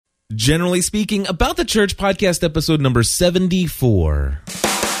Generally Speaking About the Church podcast episode number 74.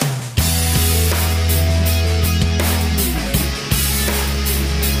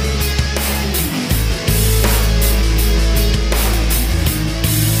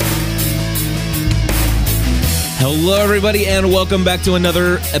 Hello, everybody, and welcome back to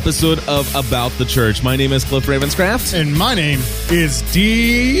another episode of About the Church. My name is Cliff Ravenscraft. And my name is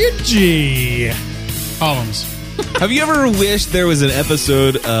D.G. Holmes. Have you ever wished there was an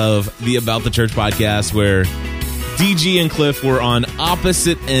episode of the About the Church podcast where DG and Cliff were on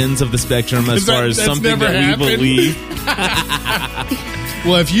opposite ends of the spectrum as far as something that we believe?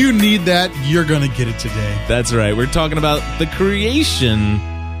 Well, if you need that, you're going to get it today. That's right. We're talking about the Creation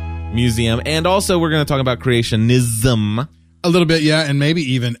Museum, and also we're going to talk about creationism. A little bit, yeah, and maybe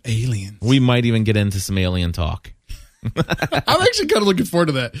even aliens. We might even get into some alien talk. I'm actually kind of looking forward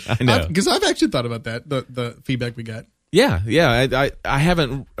to that. I know. Because I've actually thought about that, the feedback we got. Yeah. I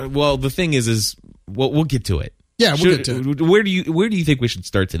haven't. Well, the thing is we'll get to it. Yeah, we'll get to it. Where do you think we should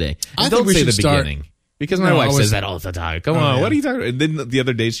start today? I don't think we say should the start, beginning. Because my wife says that all the time. Come on, yeah. what are you talking about? And then the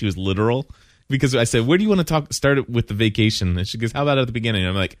other day she was literal because I said, where do you want to start it with the vacation? And she goes, how about at the beginning? And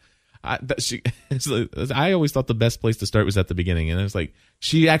I'm like, I always thought the best place to start was at the beginning. And I was like,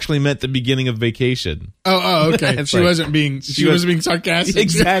 she actually meant the beginning of vacation. Oh, okay. She wasn't being sarcastic.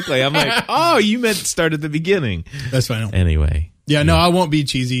 Exactly. I'm like, oh, you meant start at the beginning. That's fine. Anyway. Yeah, no, I won't be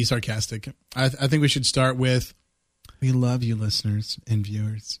cheesy, sarcastic. I think we should start with, we love you, listeners and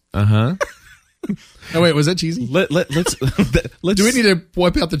viewers. Uh-huh. Oh, wait, was that cheesy? Let's Do we need to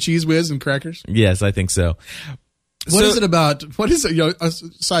wipe out the cheese whiz and crackers? Yes, I think so. What is it about? What is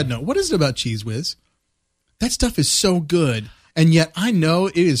it? Side note: what is it about Cheese Whiz? That stuff is so good, and yet I know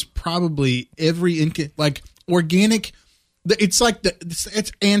it is probably like organic. It's like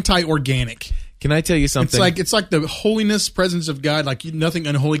it's anti-organic. Can I tell you something? It's like the holiness presence of God. Like nothing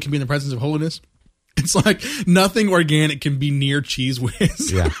unholy can be in the presence of holiness. It's like nothing organic can be near Cheese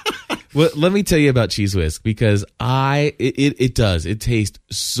Whiz. Yeah. Well, let me tell you about Cheese Whiz because it does. It tastes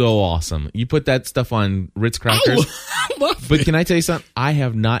so awesome. You put that stuff on Ritz crackers. I love but it. can I tell you something? I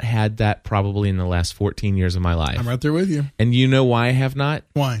have not had that probably in the last 14 years of my life. I'm right there with you. And you know why I have not?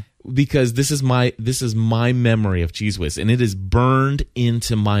 Why? Because this is my memory of Cheese Whiz, and it is burned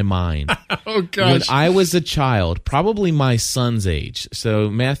into my mind. Oh gosh! When I was a child, probably my son's age. So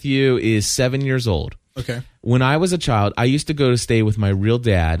Matthew is 7 years old. Okay. When I was a child, I used to go to stay with my real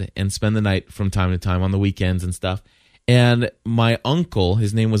dad and spend the night from time to time on the weekends and stuff. And my uncle,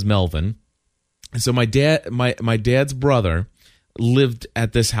 his name was Melvin. So my dad's brother lived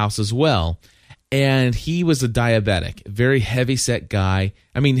at this house as well. And he was a diabetic, very heavy set guy.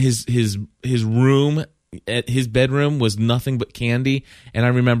 I mean, his room, his bedroom was nothing but candy. And I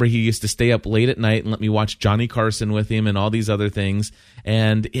remember he used to stay up late at night and let me watch Johnny Carson with him and all these other things.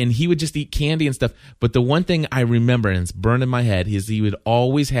 And he would just eat candy and stuff. But the one thing I remember, and it's burned in my head, is he would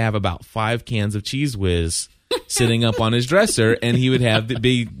always have about 5 cans of Cheese Whiz sitting up on his dresser. And he would have the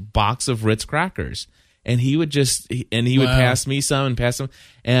big box of Ritz crackers. And he would would pass me some and pass some.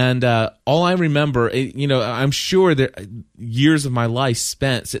 And all I remember, I'm sure that years of my life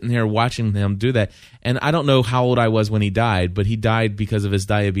spent sitting there watching him do that. And I don't know how old I was when he died, but he died because of his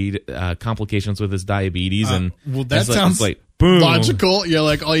complications with his diabetes. Well, that sounds like boom. Logical. You're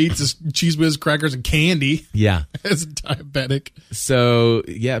like, all he eats is Cheese Whiz, crackers, and candy. Yeah. As a diabetic. So,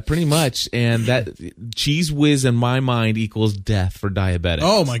 yeah, pretty much. And that Cheese Whiz in my mind equals death for diabetics.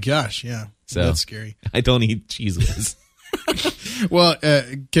 Oh, my gosh. Yeah. So that's scary. I don't eat Cheese Whiz. Well,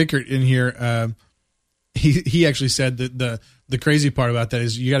 Kicker in here, he actually said that the crazy part about that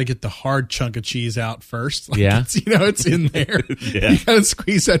is you got to get the hard chunk of cheese out first. Like yeah. It's in there. Yeah. You got to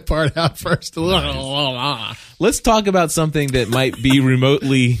squeeze that part out first. Nice. Let's talk about something that might be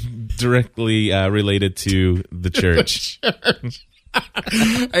remotely directly related to the church.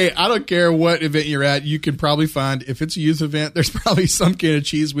 Hey, I don't care what event you're at. You can probably find, if it's a youth event, there's probably some kind of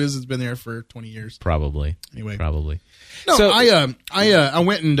Cheese Whiz that's been there for 20 years. Probably. Anyway. Probably. No, so, I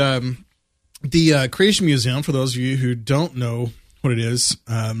went and the Creation Museum, for those of you who don't know what it is,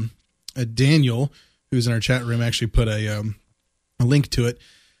 Daniel, who's in our chat room, actually put a link to it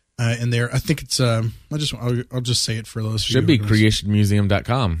in there. I think it's I'll just say it for those. Should be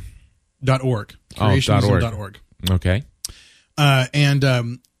creationmuseum.com. .org. Creationmuseum.org. Okay.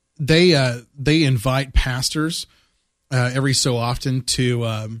 And they invite pastors every so often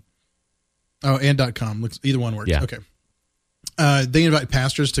to and .com. Either one works. Yeah. Okay. They invite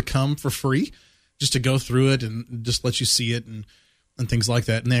pastors to come for free, just to go through it and just let you see it and things like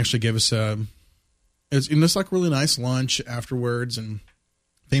that. And they actually give us it's like really nice lunch afterwards and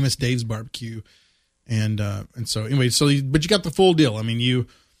Famous Dave's barbecue. And so anyway, but you got the full deal. I mean,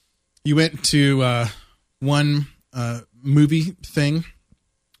 You went to one movie thing,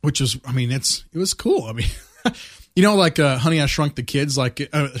 which was, I mean, it was cool. I mean, you know, like Honey, I Shrunk the Kids,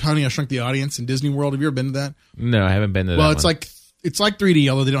 like Honey, I Shrunk the Audience in Disney World. Have you ever been to that? No, I haven't been to that. Well, it's like 3D,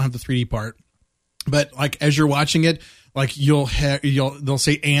 although they don't have the 3D part. But like as you're watching it, like they'll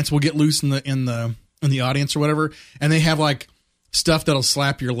say ants will get loose in the audience or whatever, and they have like stuff that'll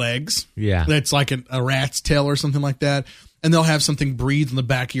slap your legs. Yeah, that's like a rat's tail or something like that. And they'll have something breathe in the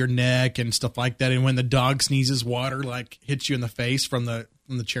back of your neck and stuff like that. And when the dog sneezes, water like hits you in the face from the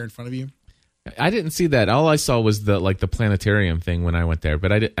chair in front of you. I didn't see that. All I saw was the planetarium thing when I went there,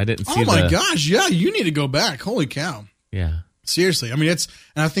 but I didn't see. Oh my gosh! Yeah, you need to go back. Holy cow! Yeah, seriously. I mean, and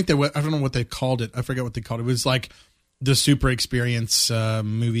I think I don't know what they called it. I forget what they called it. It was like the Super Experience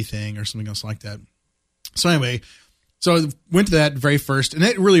movie thing or something else like that. So anyway, so I went to that very first, and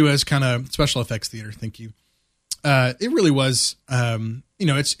it really was kind of special effects theater. Thank you. It really was,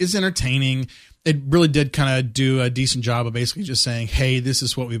 it's entertaining. It really did kind of do a decent job of basically just saying, hey, this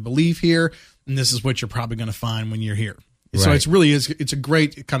is what we believe here, and this is what you're probably going to find when you're here. Right. So it's a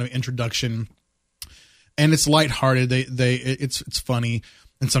great kind of introduction, and it's lighthearted. It's funny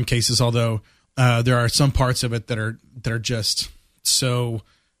in some cases, although there are some parts of it that are just so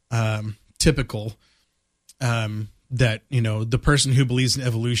typical that, you know, the person who believes in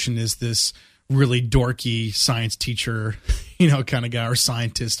evolution is this really dorky science teacher, you know, kind of guy, or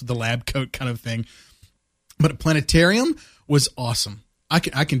scientist, the lab coat kind of thing. But Planetarium was awesome. I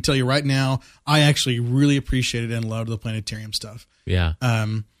can tell you right now, I actually really appreciated and loved the Planetarium stuff. Yeah.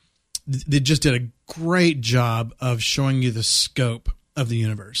 They just did a great job of showing you the scope of the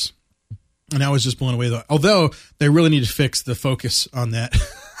universe. And I was just blown away, though. Although they really need to fix the focus on that.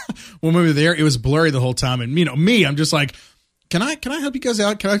 When we were there, it was blurry the whole time. And, you know, I'm just like, Can I help you guys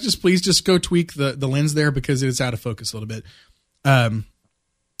out? Can I please go tweak the lens there because it's out of focus a little bit.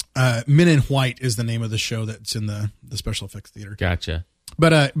 Men in White is the name of the show that's in the special effects theater. Gotcha.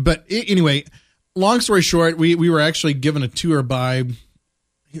 But anyway, long story short, we were actually given a tour by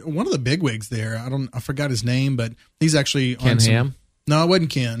one of the bigwigs there. I forgot his name, but he's actually Ken Ham. No, it wasn't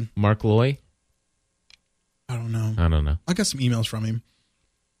Ken. Mark Loy. I don't know. I got some emails from him.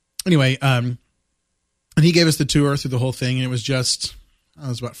 Anyway, and he gave us the tour through the whole thing, and it was just, it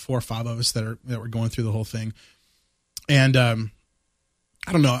was about 4 or 5 of us that were going through the whole thing. And I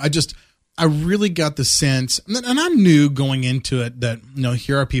don't know, I really got the sense, and I knew going into it that, you know,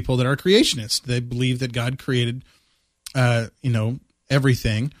 here are people that are creationists. They believe that God created,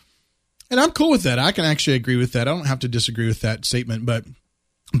 everything. And I'm cool with that. I can actually agree with that. I don't have to disagree with that statement, but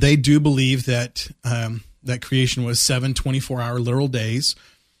they do believe that that creation was 7 24-hour literal days,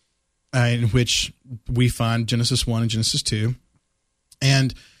 in which we find Genesis 1 and Genesis 2.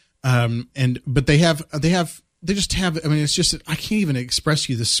 But they just have, I mean, it's just, I can't even express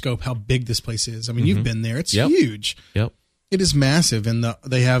to you the scope, how big this place is. I mean, you've been there. It's huge. Yep. It is massive. And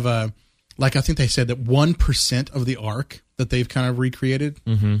they have, like, I think they said that 1% of the ark that they've kind of recreated.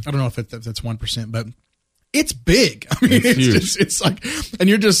 Mm-hmm. I don't know if that's 1%, but it's big. I mean, it's like, and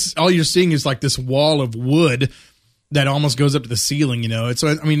all you're seeing is like this wall of wood that almost goes up to the ceiling, you know? It's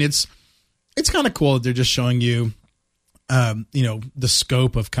kind of cool that they're just showing you, the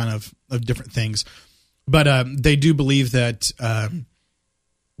scope of kind of different things. But they do believe that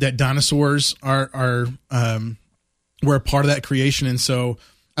that dinosaurs were a part of that creation, and so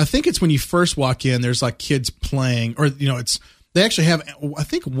I think it's when you first walk in, there's like kids playing, or they actually have, I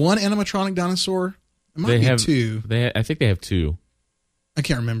think, one animatronic dinosaur. It might be 2. I think they have 2. I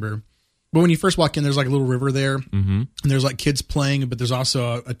can't remember. But when you first walk in, there's like a little river there, and there's like kids playing, but there's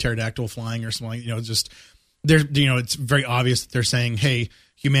also a pterodactyl flying or something. It's very obvious that they're saying, hey,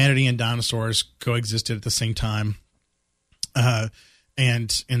 humanity and dinosaurs coexisted at the same time. And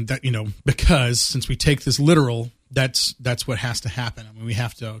that, because since we take this literal, that's what has to happen. I mean, we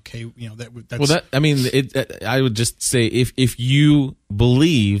have to, that's. I would just say if you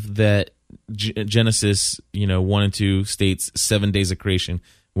believe that Genesis, 1 and 2 states 7 days of creation,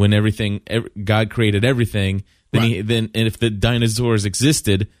 when God created everything, then right. and if the dinosaurs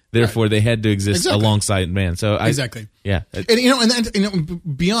existed, therefore they had to exist alongside man. So exactly. Yeah.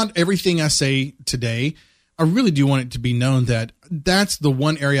 And beyond everything I say today, I really do want it to be known that that's the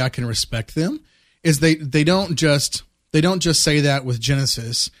one area I can respect them, is they don't just say that with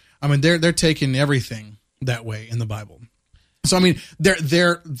Genesis. I mean, they're taking everything that way in the Bible. So I mean,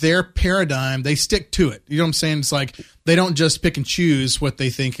 their paradigm, they stick to it. You know what I'm saying? It's like they don't just pick and choose what they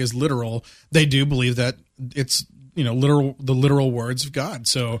think is literal. They do believe that it's literal, the literal words of God.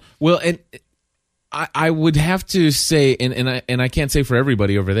 So well, and I would have to say, and I can't say for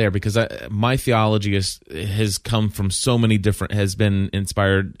everybody over there, because my theology has come from so many different, has been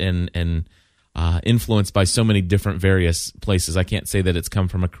inspired and influenced by so many different various places. I can't say that it's come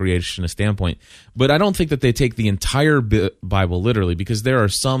from a creationist standpoint, but I don't think that they take the entire Bible literally, because there are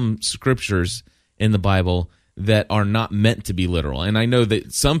some scriptures in the Bible that are not meant to be literal. And I know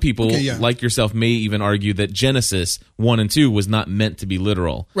that some people, like yourself, may even argue that Genesis 1 and 2 was not meant to be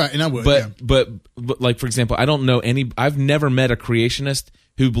literal. Right, and I would. But like, for example, I don't know I've never met a creationist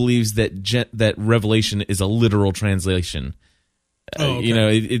who believes that Revelation is a literal translation. Oh,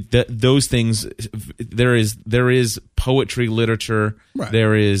 okay. Those things, there is poetry, literature, right.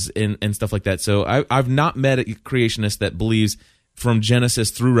 There is and stuff like that. So I've not met a creationist that believes from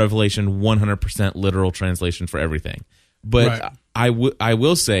Genesis through Revelation 100% literal translation for everything. But right. I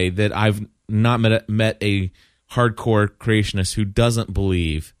will say that I've not met a hardcore creationist who doesn't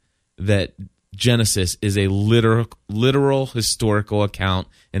believe that Genesis is a literal historical account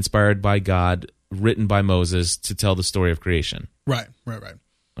inspired by God, written by Moses to tell the story of creation. Right.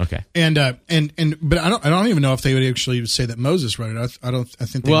 Okay. And but I don't even know if they would actually say that Moses wrote it. I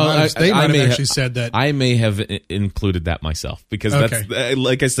think they might have actually said that. I may have included that myself, because that's,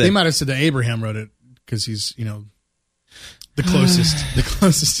 like I said, they might have said that Abraham wrote it because he's, the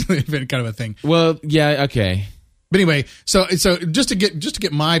closest event kind of a thing. Well, yeah, okay. But anyway, so just to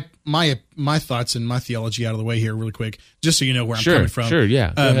get my thoughts and my theology out of the way here really quick, just so you know where I'm coming from. Sure,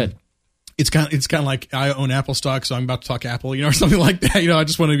 yeah. Go ahead. It's kind of like I own Apple stock, so I'm about to talk Apple, or something like that. I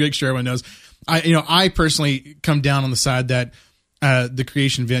just want to make sure everyone knows. I personally come down on the side that the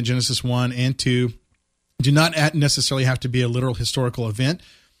creation event, Genesis 1 and 2, do not necessarily have to be a literal historical event.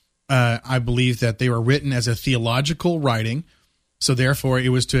 I believe that they were written as a theological writing, so therefore it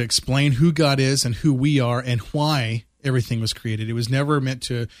was to explain who God is and who we are and why everything was created. It was never meant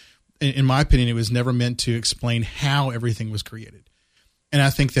to, in my opinion, it was never meant to explain how everything was created. And I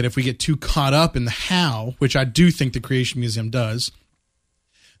think that if we get too caught up in the how, which I do think the Creation Museum does,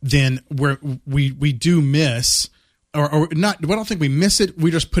 then we do miss, or not. I don't think we miss it.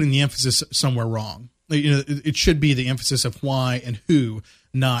 We're just putting the emphasis somewhere wrong. It should be the emphasis of why and who,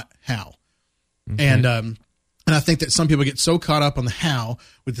 not how. Okay. And I think that some people get so caught up on the how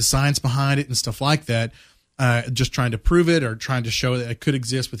with the science behind it and stuff like that, just trying to prove it or trying to show that it could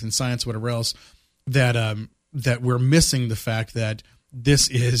exist within science or whatever else, that we're missing the fact that this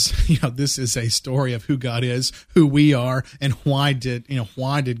is a story of who God is, who we are, and why did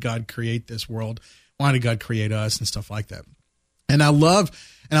God create this world? Why did God create us and stuff like that? And I love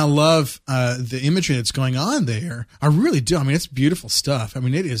the imagery that's going on there. I really do. I mean, it's beautiful stuff. I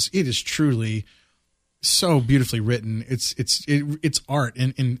mean, it is truly so beautifully written. It's art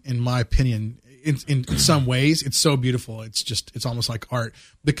in my opinion. In some ways, it's so beautiful. It's almost like art,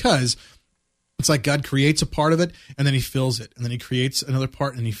 because it's like God creates a part of it, and then he fills it. And then he creates another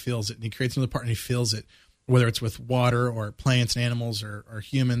part, and he fills it. And he creates another part, and he fills it, whether it's with water or plants and animals or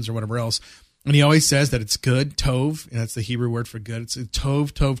humans or whatever else. And he always says that it's good, tov, and that's the Hebrew word for good. It's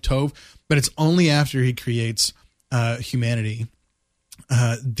tov, tov, tov. But it's only after he creates humanity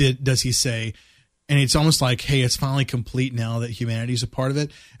does he say, and it's almost like, hey, it's finally complete now that humanity is a part of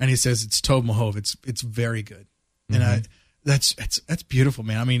it. And he says it's tov mahov. It's very good. Mm-hmm. And that's beautiful,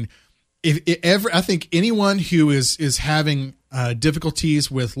 man. I mean, I think anyone who is having difficulties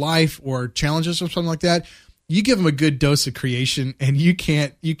with life or challenges or something like that, you give them a good dose of creation, and you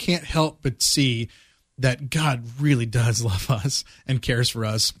can't help but see that God really does love us and cares for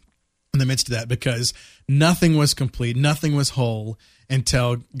us in the midst of that, because nothing was complete, nothing was whole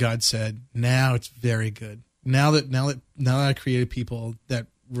until God said, "Now it's very good." Now that I created people, that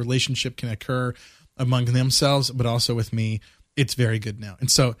relationship can occur among themselves, but also with me. It's very good now. And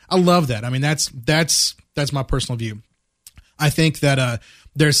so I love that. I mean, that's my personal view. I think that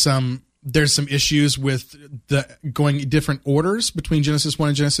there's some issues with the going different orders between Genesis 1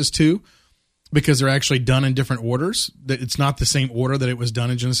 and Genesis 2, because they're actually done in different orders. That it's not the same order that it was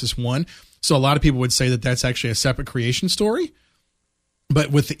done in Genesis 1. So a lot of people would say that that's actually a separate creation story, but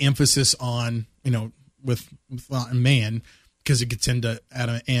with the emphasis on, with man, because it gets into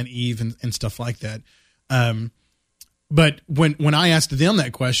Adam and Eve and stuff like that. But when I asked them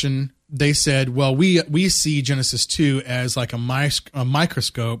that question, they said, well, we see Genesis 2 as like a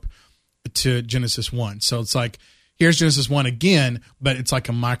microscope to Genesis 1. So it's like, here's Genesis 1 again, but it's like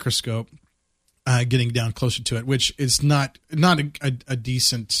a microscope getting down closer to it, which is not a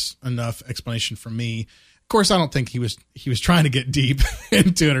decent enough explanation for me. Of course, I don't think he was trying to get deep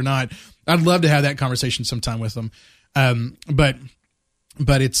into it or not. I'd love to have that conversation sometime with them. But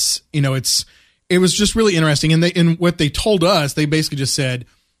it was just really interesting. And what they told us, they basically just said,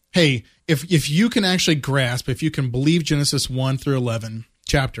 hey, if you can actually grasp, if you can believe Genesis 1 through 11,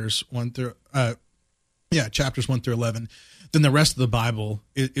 chapters 1 through 11, then the rest of the Bible,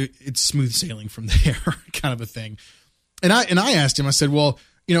 it's smooth sailing from there, kind of a thing. And I asked him, I said, well,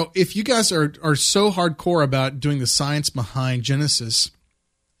 if you guys are so hardcore about doing the science behind Genesis,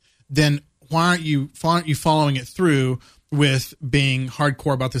 then why aren't you following it through with being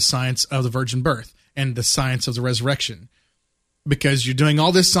hardcore about the science of the virgin birth and the science of the resurrection? Because you're doing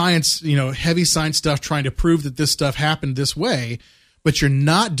all this science, heavy science stuff, trying to prove that this stuff happened this way, but you're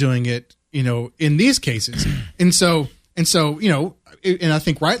not doing it, in these cases. And so, and I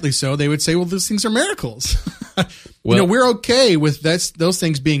think rightly so, they would say, well, those things are miracles. Well, we're okay with those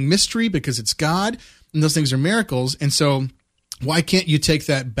things being mystery because it's God, and those things are miracles. And so why can't you take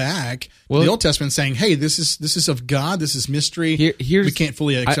that back to the Old Testament saying, hey, this is of God, this is mystery, we can't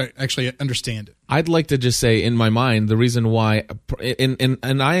fully actually understand it. I'd like to just say, in my mind, the reason why, and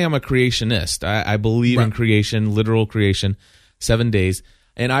I am a creationist. I believe in creation, literal creation, 7 days.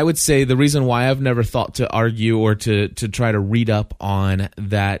 And I would say the reason why I've never thought to argue or to try to read up on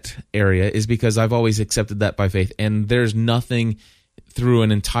that area is because I've always accepted that by faith. And there's nothing through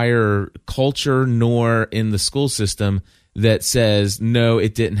an entire culture nor in the school system that says, no,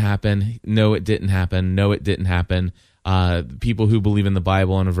 it didn't happen, no, it didn't happen, no, it didn't happen. People who believe in the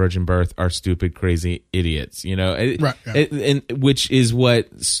Bible and a virgin birth are stupid, crazy idiots, and which is what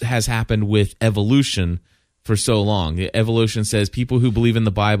has happened with evolution for so long. Evolution says people who believe in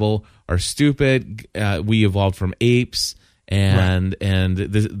the Bible are stupid. We evolved from apes, and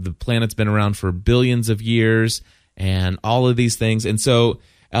the planet's been around for billions of years, and all of these things. And so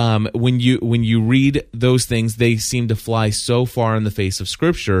when you read those things, they seem to fly so far in the face of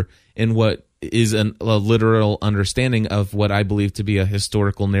Scripture in what is a literal understanding of what I believe to be a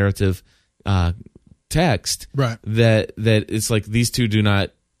historical narrative text. Right. That it's like these two do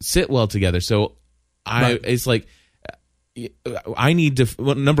not sit well together. So it's like I need to.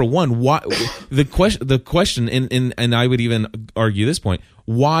 Well, number one, why the question, and I would even argue this point: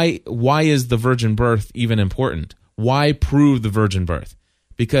 why is the virgin birth even important? Why prove the virgin birth?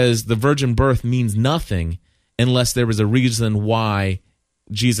 Because the virgin birth means nothing unless there was a reason why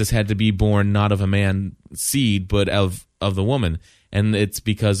Jesus had to be born not of a man's seed but of the woman, and it's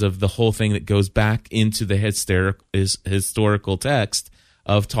because of the whole thing that goes back into the historical text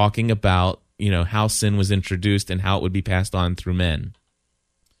of talking about how sin was introduced and how it would be passed on through men.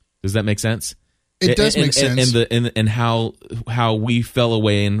 Does that make sense? It does make sense. And how we fell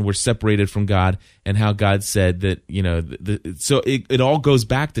away and were separated from God, and how God said that, so it all goes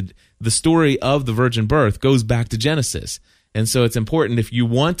back to the story of the virgin birth goes back to Genesis. And so it's important, if you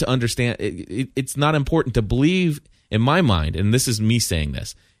want to understand, it's not important to believe, in my mind, and this is me saying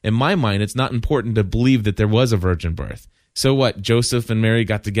this, in my mind, it's not important to believe that there was a virgin birth. So what? Joseph and Mary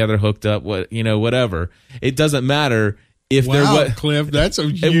got together, hooked up, whatever. It doesn't matter if there was. Cliff, that's a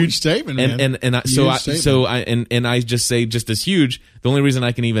huge statement, man. And I just say, just as huge. The only reason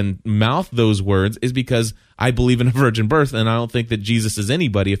I can even mouth those words is because I believe in a virgin birth, and I don't think that Jesus is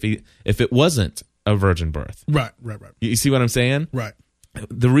anybody if it wasn't a virgin birth. Right. You see what I'm saying? Right.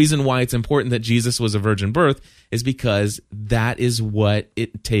 The reason why it's important that Jesus was a virgin birth is because that is what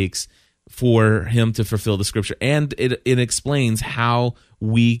it takes for him to fulfill the Scripture, and it explains how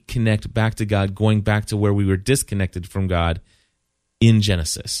we connect back to God, going back to where we were disconnected from God in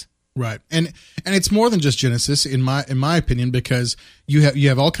Genesis. Right, and it's more than just Genesis, in my opinion, because you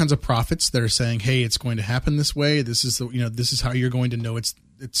have all kinds of prophets that are saying, "Hey, it's going to happen this way. This is this is how you're going to know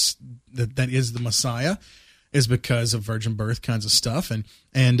that is the Messiah, is because of virgin birth kinds of stuff,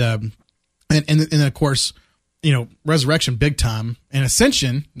 and of course." Resurrection big time, and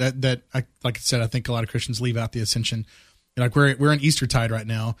ascension that I, like I said, I think a lot of Christians leave out the ascension. Like we're in Eastertide right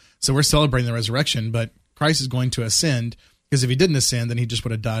now, so we're celebrating the resurrection, but Christ is going to ascend, because if he didn't ascend, then he just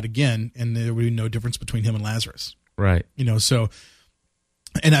would have died again, and there would be no difference between him and Lazarus. Right. So,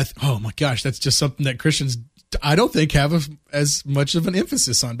 and oh my gosh, that's just something that Christians, I don't think, have as much of an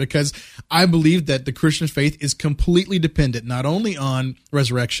emphasis on, because I believe that the Christian faith is completely dependent not only on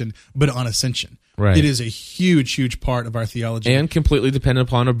resurrection, but on ascension. Right. It is a huge, huge part of our theology. And completely dependent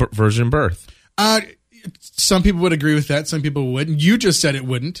upon a virgin birth. Some people would agree with that. Some people wouldn't. You just said it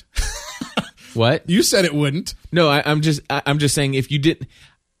wouldn't. What? You said it wouldn't. No, I'm just saying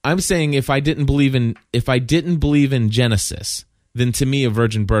if I didn't believe in Genesis, then to me a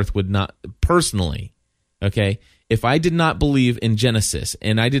virgin birth would not, personally, okay? If I did not believe in Genesis,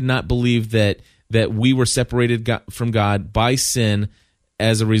 and I did not believe that we were separated from God by sin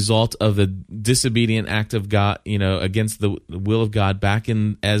as a result of the disobedient act of God, against the will of God, back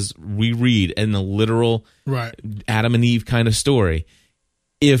in, as we read in the literal right. Adam and Eve kind of story.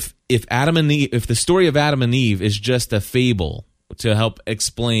 If if Adam and Eve, if the story of Adam and Eve is just a fable to help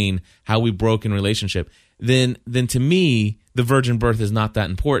explain how we broke in relationship, then to me the virgin birth is not that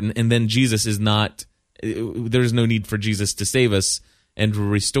important, and then Jesus is not. There's no need for Jesus to save us and to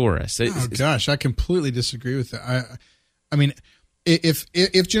restore us. Oh gosh, I completely disagree with that. I mean,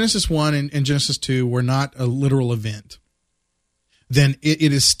 if Genesis 1 and Genesis 2 were not a literal event, then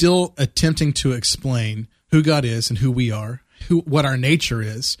it is still attempting to explain who God is and who we are, what our nature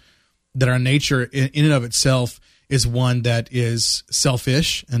is. That our nature in and of itself is one that is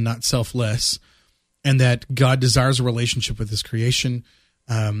selfish and not selfless, and that God desires a relationship with His creation,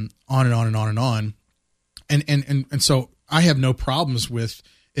 on and on and on and on, and so I have no problems with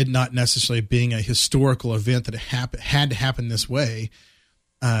it not necessarily being a historical event that had to happen this way.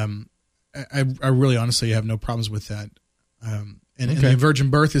 I really honestly have no problems with that, and the virgin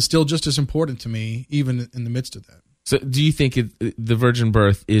birth is still just as important to me, even in the midst of that. So, do you think the virgin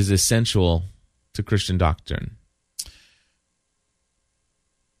birth is essential to Christian doctrine?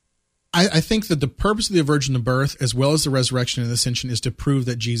 I think that the purpose of the virgin birth, as well as the resurrection and the ascension, is to prove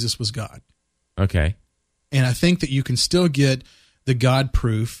that Jesus was God. Okay. And I think that you can still get the God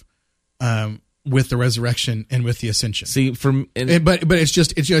proof with the resurrection and with the ascension. See, but it's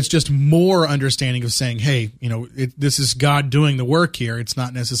just more understanding of saying, hey, this is God doing the work here. It's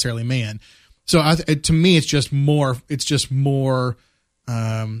not necessarily man. So to me, it's just more.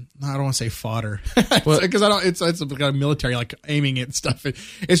 I don't want to say fodder because it's like a military, like aiming at stuff.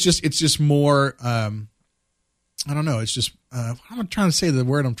 It's just more. I don't know. It's just I'm trying to say the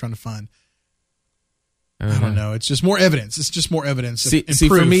word I'm trying to find. I don't know. It's just more evidence. It's just more evidence. See,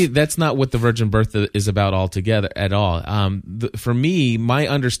 for me, that's not what the virgin birth is about altogether at all. For me, my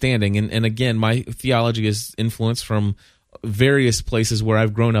understanding, and again, my theology is influenced from various places where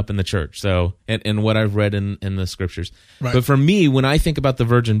I've grown up in the church, so and what I've read in the scriptures. Right. But for me, when I think about the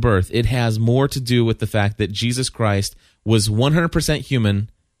virgin birth, it has more to do with the fact that Jesus Christ was 100%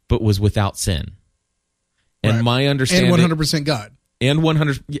 human, but was without sin. And right. My understanding, and 100% God. And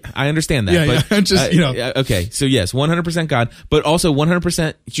 100, I understand that. Yeah, but, just, okay, so yes, 100% God, but also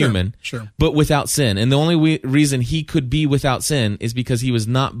 100% human, sure. But without sin. And the only reason he could be without sin is because he was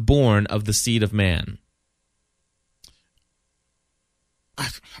not born of the seed of man.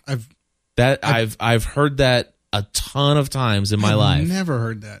 I've heard that a ton of times in my life. I've never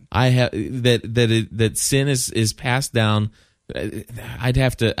heard that. I have that sin is passed down. I'd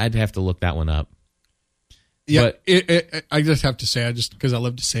have to look that one up. Yeah, but I just have to say, because I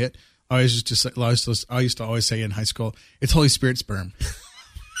love to say it. I used to always say in high school, it's Holy Spirit sperm.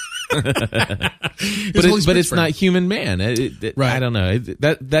 It's not human man. Right. I don't know.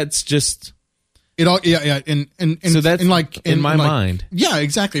 That's just it all. Yeah. And so that's in my like, mind. Yeah,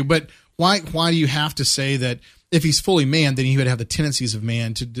 exactly. But why do you have to say that if he's fully man, then he would have the tendencies of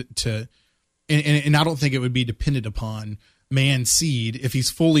man to and I don't think it would be dependent upon man's seed if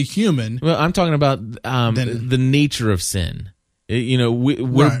he's fully human. Well, I'm talking about the nature of sin.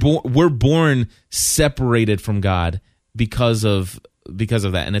 We're born separated from God because of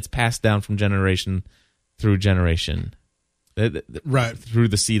that, and it's passed down from generation through generation, right, through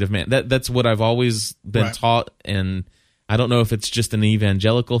the seed of man. That's what I've always been taught, and I don't know if it's just an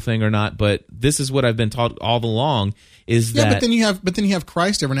evangelical thing or not, but this is what I've been taught all along. But then you have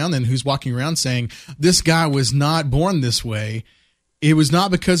Christ every now and then who's walking around saying this guy was not born this way. It was not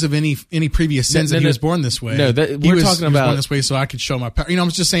because of any previous sins that he was born this way. No, he was born this way so I could show my power. I'm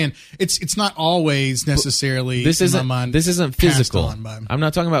just saying it's not always necessarily. This isn't physical. I'm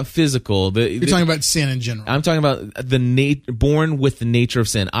not talking about physical. You're talking about sin in general. I'm talking about born with the nature of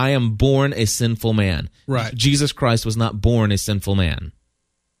sin. I am born a sinful man. Right. Jesus Christ was not born a sinful man.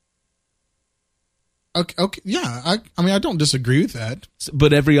 Okay, yeah. I mean, I don't disagree with that.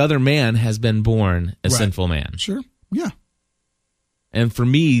 But every other man has been born a sinful man. Sure. Yeah. And for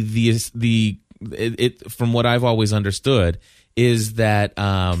me, from what I've always understood is that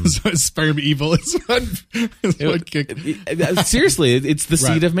so sperm evil is one kick. Seriously, it's the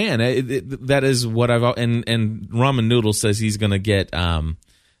seed of man. That is what I've and Ramen Noodle says he's going to get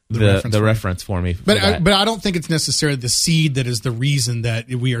the reference for me. But I don't think it's necessarily the seed that is the reason that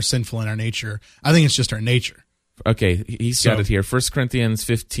we are sinful in our nature. I think it's just our nature. Okay, he's got it here. 1 Corinthians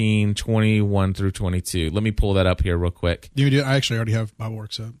 15, 21 through 22. Let me pull that up here real quick. I actually already have Bible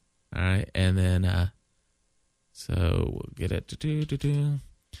Works up. All right, and then so we'll get it. Oh,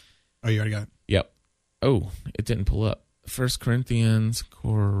 you already got it? Yep. Oh, it didn't pull up. 1 Corinthians.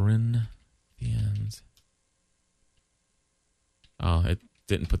 Oh, it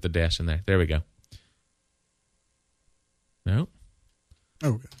didn't put the dash in there. There we go. No.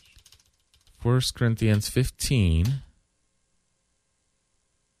 Oh, gosh. 1 Corinthians 15.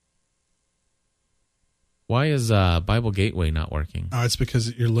 Why is Bible Gateway not working? Oh, it's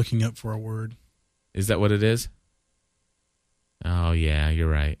because you're looking up for a word. Is that what it is? Oh, yeah, you're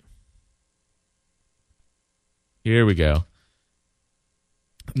right. Here we go.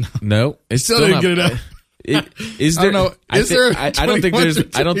 No, it's Still still didn't not. get it up. Is I there? don't know. I don't think there's.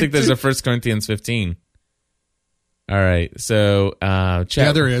 I don't think there's a 1 Corinthians 15. All right, so chat.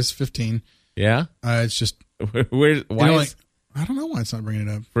 Yeah, there is 15. Yeah, It's just where? Why? Is I don't know why it's not bringing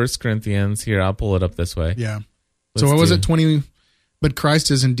it up. 1 Corinthians? Here, I'll pull it up this way. Yeah. Let's So what was do- it? 20. But Christ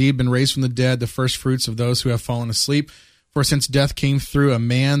has indeed been raised from the dead, the first fruits of those who have fallen asleep. For since death came through a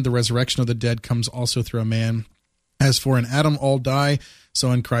man, the resurrection of the dead comes also through a man. As for in Adam all die,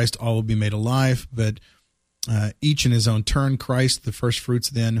 so in Christ all will be made alive. But each in his own turn, Christ, the first fruits,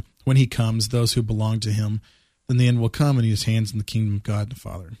 then, when he comes, those who belong to him, then the end will come, and he has hands in the kingdom of God the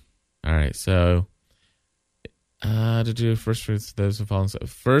Father. All right, so to do first fruits, those who fall.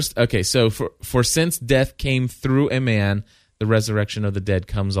 First, okay, so for since death came through a man, the resurrection of the dead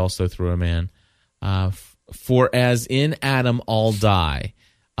comes also through a man. For as in Adam all die,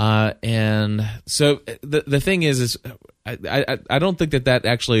 and so the thing is I don't think that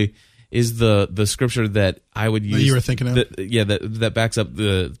actually is the scripture that I would use. That you were thinking of? That backs up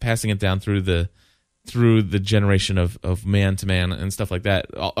the passing it down through the generation of man to man and stuff like that,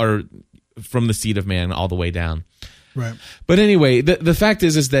 or from the seed of man all the way down. Right. But anyway, the fact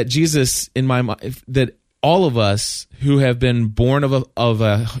is that Jesus, in my mind, that all of us who have been born of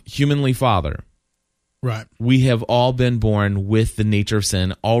a humanly father, Right. we have all been born with the nature of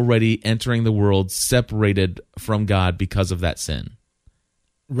sin, already entering the world separated from God because of that sin.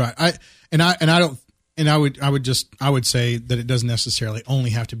 Right. I would say that it doesn't necessarily only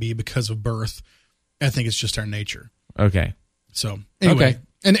have to be because of birth. I think it's just our nature. Okay. So anyway, Okay.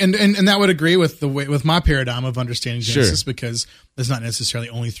 and that would agree with with my paradigm of understanding Genesis, Sure. because it's not necessarily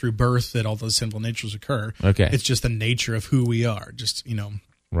only through birth that all those sinful natures occur. Okay. It's just the nature of who we are. Just,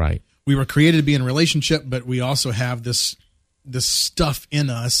 Right. we were created to be in a relationship, but we also have this stuff in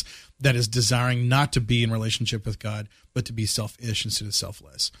us that is desiring not to be in relationship with God, but to be selfish instead of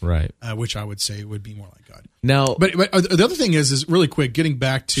selfless. Right. Which I would say would be more like God. Now, But the other thing is really quick, getting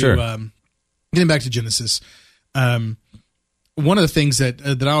back to Sure. Genesis. One of the things that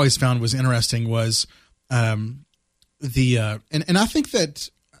I always found was interesting was and I think that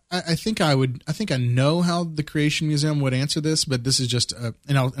I think I know how the Creation Museum would answer this, but this is just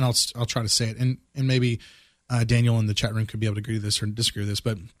and I'll try to say it, and maybe Daniel in the chat room could be able to agree to this or disagree with this,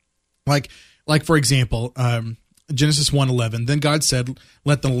 but like for example, Genesis 1:11, then God said,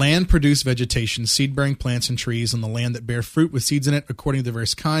 "Let the land produce vegetation, seed-bearing plants and trees, on the land that bear fruit with seeds in it, according to the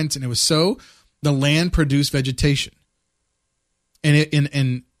various kinds." And it was so. The land produced vegetation, and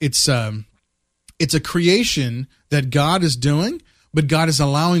it's a creation that God is doing, but God is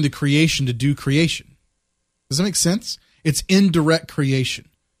allowing the creation to do creation. Does that make sense? It's indirect creation.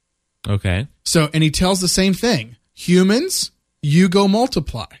 okay. So, and he tells the same thing: humans, you go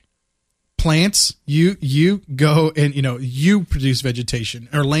multiply. Plants, you go and you produce vegetation,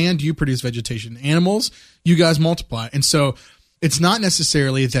 or land, you produce vegetation. Animals, you guys multiply. And so, it's not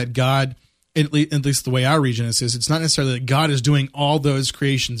necessarily that God, at least the way I read Genesis, it's not necessarily that God is doing all those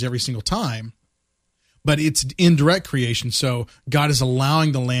creations every single time, but it's indirect creation. So God is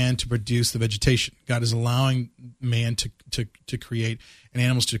allowing the land to produce the vegetation. God is allowing man to create and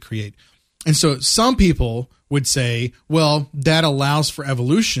animals to create. And so some people would say, well, that allows for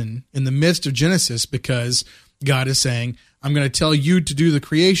evolution in the midst of Genesis, because God is saying, I'm going to tell you to do the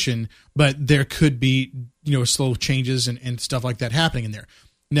creation, but there could be, slow changes and stuff like that happening in there.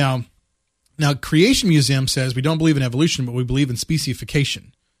 Now, Creation Museum says we don't believe in evolution, but we believe in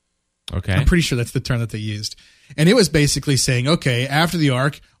specification. Okay. I'm pretty sure that's the term that they used. And it was basically saying, okay, after the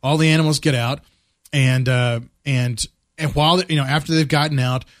ark, all the animals get out, and while after they've gotten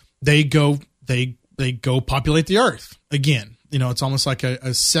out, they go populate the earth again. It's almost like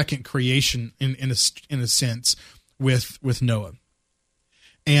a second creation in a sense with Noah.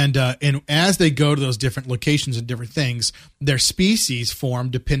 And as they go to those different locations and different things, their species form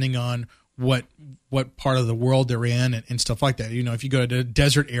depending on what part of the world they're in and stuff like that. If you go to a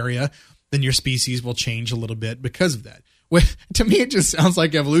desert area, then your species will change a little bit because of that. Well, to me, it just sounds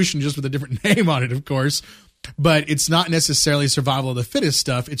like evolution, just with a different name on it, of course. But it's not necessarily survival of the fittest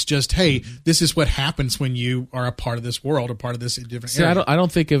stuff. It's just, hey, this is what happens when you are a part of this world, a part of this different area. I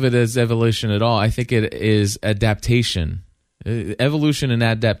don't think of it as evolution at all. I think it is adaptation. Evolution and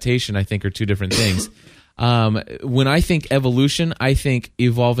adaptation, I think, are two different things. When I think evolution, I think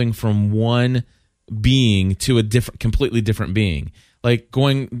evolving from one being to a completely different being. Like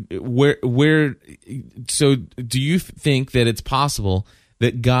going where. So, do you think that it's possible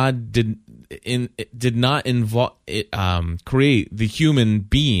that God did not create the human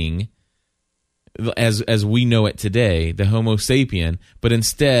being as we know it today, the Homo sapien, but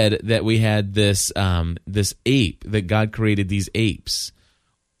instead that we had this ape, that God created these apes,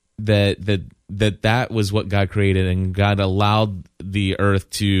 that was what God created, and God allowed the earth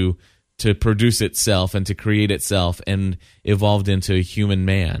to produce itself and to create itself, and evolved into a human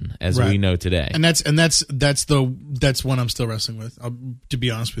man as we know today. And that's one I'm still wrestling with. To be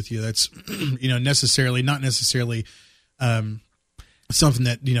honest with you, that's not necessarily something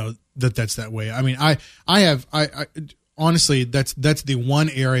that that's that way. I mean, I honestly, that's the one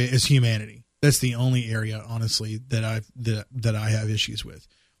area is humanity. That's the only area, honestly, that I have issues with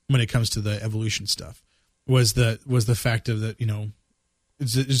when it comes to the evolution stuff. Was the fact of that,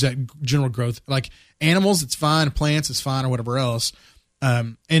 is that general growth, like animals, it's fine, plants, it's fine, or whatever else.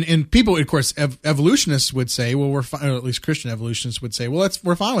 And people, of course, evolutionists would say, well, we're fine, or at least Christian evolutionists would say, well,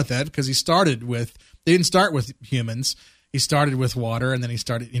 we're fine with that because they didn't start with humans. He started with water, and then he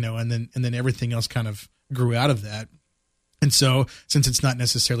started, and then everything else kind of grew out of that. And so, since it's not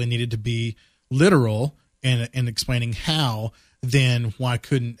necessarily needed to be literal in explaining how, then why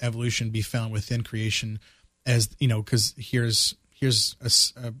couldn't evolution be found within creation? As because here's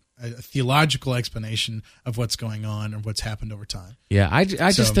a theological explanation of what's going on and what's happened over time. Yeah, I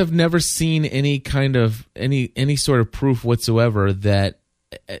just have never seen any kind of any sort of proof whatsoever that.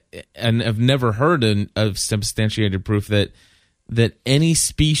 And I've never heard of substantiated proof that any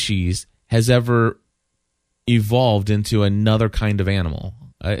species has ever evolved into another kind of animal.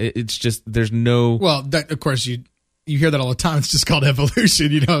 It's just there's no. Well, that of course you hear that all the time. It's just called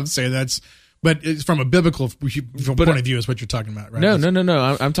evolution. You know what I'm saying? But it's from a biblical point of view is what you're talking about, right?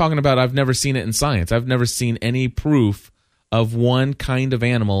 No. I'm talking about I've never seen it in science. I've never seen any proof of one kind of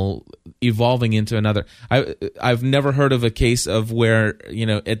animal evolving into another. I've never heard of a case of where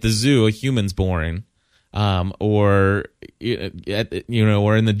at the zoo a human's born, or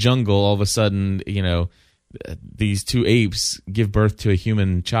or in the jungle all of a sudden these two apes give birth to a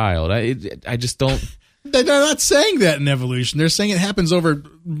human child. I just don't. They're not saying that in evolution. They're saying it happens over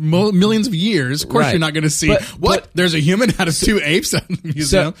millions of years. Of course, You're not going to see there's a human out of two apes at the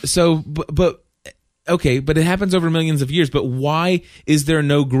museum. But okay, but it happens over millions of years. But why is there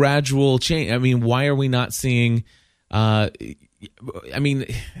no gradual change? I mean, why are we not seeing? I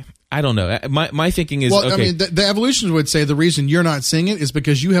don't know. My thinking is okay. I mean, the evolutionists would say the reason you're not seeing it is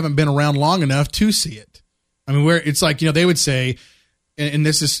because you haven't been around long enough to see it. I mean, where it's like they would say, and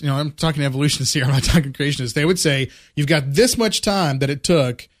this is I'm talking evolutionists here. I'm not talking creationists. They would say you've got this much time that it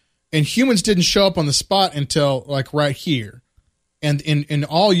took, and humans didn't show up on the spot until like right here, and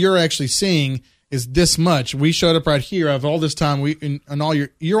all you're actually seeing is this much. We showed up right here. Of all this time,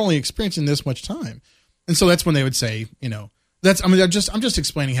 you're only experiencing this much time, and so that's when they would say, I'm just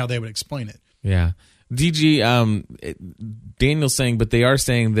explaining how they would explain it. Yeah, DG, Daniel's saying, but they are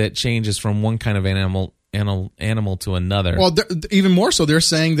saying that change is from one kind of animal to another. Well, even more so, they're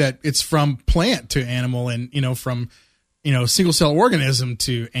saying that it's from plant to animal, and from single cell organism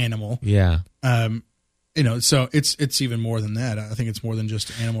to animal. Yeah. So it's even more than that. I think it's more than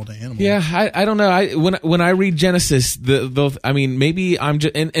just animal to animal. Yeah, I don't know. When I read Genesis, maybe I'm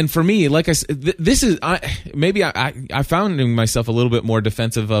just and for me, like I said, this is I found myself a little bit more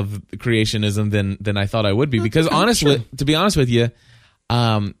defensive of creationism than I thought I would be, because to be honest with you,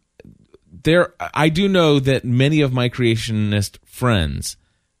 I do know that many of my creationist friends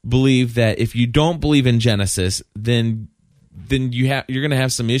believe that if you don't believe in Genesis, then you're going to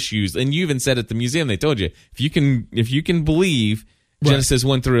have some issues. And you even said at the museum, they told you, if you can believe Genesis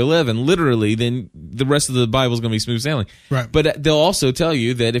 1 through 11 literally, then the rest of the Bible is going to be smooth sailing. Right. But they'll also tell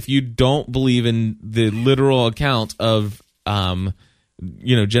you that if you don't believe in the literal account of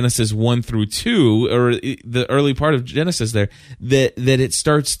Genesis 1 through 2, or the early part of Genesis there, that it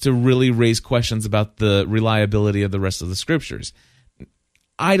starts to really raise questions about the reliability of the rest of the scriptures.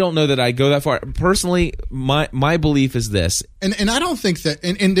 I don't know that I go that far. Personally, my belief is this. And I don't think that,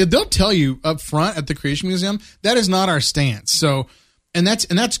 and they'll tell you up front at the Creation Museum, that is not our stance. So, and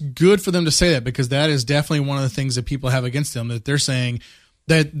that's good for them to say that, because that is definitely one of the things that people have against them, that they're saying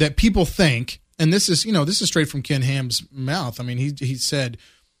that people think, and this is straight from Ken Ham's mouth. I mean, he said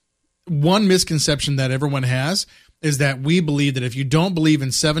one misconception that everyone has is that we believe that if you don't believe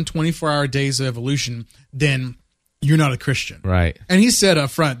in 7 24-hour days of evolution, then you're not a Christian. Right. And he said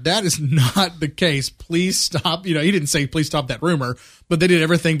up front, that is not the case. Please stop. He didn't say, please stop that rumor, but they did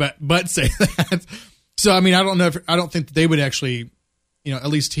everything but say that. So, I mean, I don't think that they would actually, at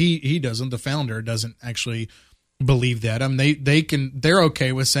least he doesn't, the founder doesn't actually believe that. I mean, they're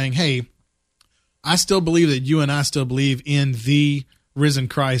okay with saying, hey, I still believe that you and I still believe in the risen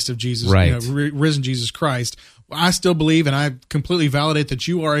Christ of Jesus, Right. risen Jesus Christ, I still believe, and I completely validate that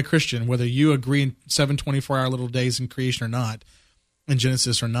you are a Christian, whether you agree in 7 24-hour little days in creation or not, in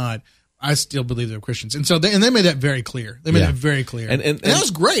Genesis or not. I still believe they're Christians. And so they made that very clear. They made it very clear. And that was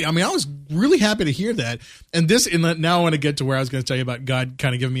great. I mean, I was really happy to hear that. And now I want to get to where I was going to tell you about God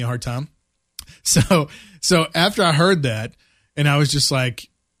kind of giving me a hard time. So after I heard that, and I was just like,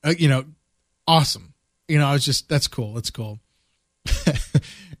 awesome. I was just, that's cool. That's cool.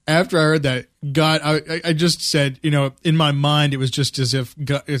 After I heard that, God, I just said, in my mind, it was just as if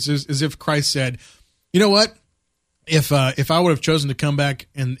as if Christ said, you know what? If I would have chosen to come back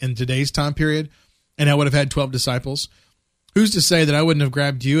in today's time period, and I would have had 12 disciples, who's to say that I wouldn't have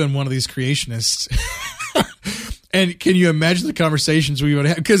grabbed you and one of these creationists? And can you imagine the conversations we would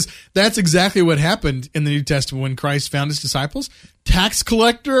have? Because that's exactly what happened in the New Testament when Christ found his disciples. Tax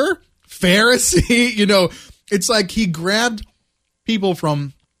collector, Pharisee, it's like he grabbed people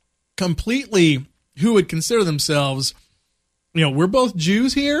from completely who would consider themselves, we're both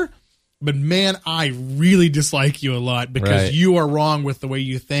Jews here, but man, I really dislike you a lot because you are wrong with the way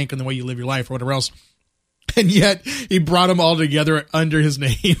you think and the way you live your life or whatever else. And yet he brought them all together under his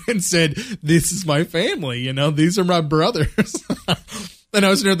name and said, this is my family, these are my brothers. And I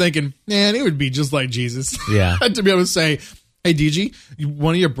was there thinking, man, it would be just like Jesus. Yeah. To be able to say, hey, DG,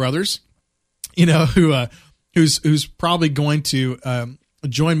 one of your brothers, who's probably going to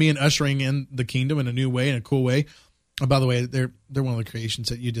join me in ushering in the kingdom in a new way, in a cool way. By the way, they're one of the creations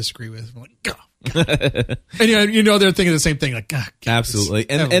that you disagree with. I'm like, God. And they're thinking the same thing. Like, God, absolutely.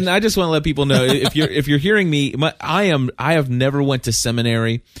 And I just want to let people know, if you're hearing me, I have never went to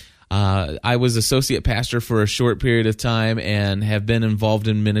seminary. I was associate pastor for a short period of time and have been involved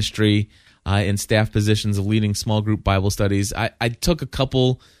in ministry in staff positions of leading small group Bible studies. I took a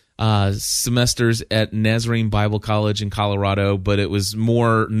couple semesters at Nazarene Bible College in Colorado, but it was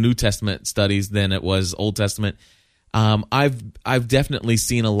more New Testament studies than it was Old Testament. I've definitely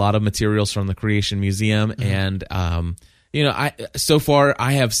seen a lot of materials from the Creation Museum, and so far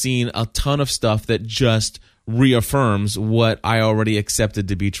I have seen a ton of stuff that just reaffirms what I already accepted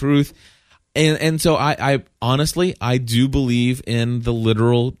to be truth. And so I honestly do believe in the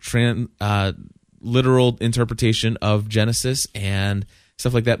literal interpretation of Genesis and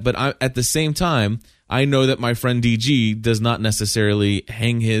stuff like that. But at the same time, I know that my friend DG does not necessarily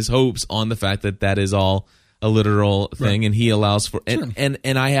hang his hopes on the fact that that is all a literal thing, and he allows for and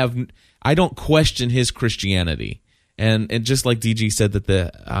I don't question his Christianity, and just like DG said that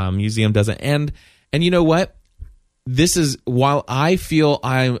the museum doesn't, and you know what, this is, while I feel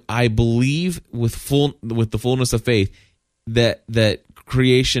I believe with the fullness of faith that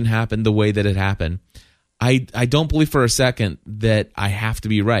creation happened the way that it happened, I don't believe for a second that I have to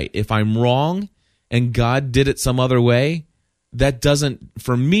be right. If I'm wrong and God did it some other way, that does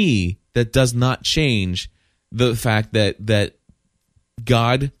not change the fact that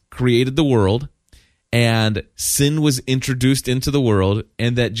God created the world and sin was introduced into the world,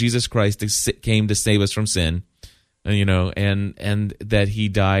 and that Jesus Christ came to save us from sin, and that he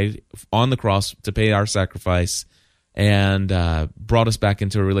died on the cross to pay our sacrifice and brought us back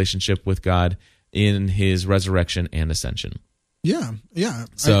into a relationship with God in his resurrection and ascension. Yeah.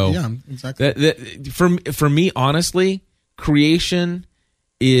 So exactly. For me, honestly, creation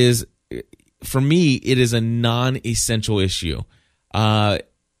is, for me, it is a non-essential issue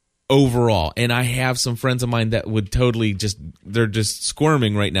overall. And I have some friends of mine that would totally they're just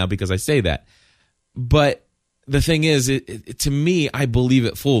squirming right now because I say that. But the thing is, to me, I believe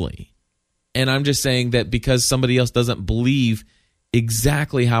it fully. And I'm just saying that because somebody else doesn't believe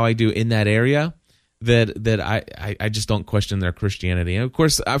exactly how I do in that area, that I just don't question their Christianity. And of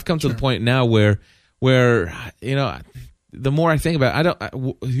course, I've come to the point now where the more I think about it,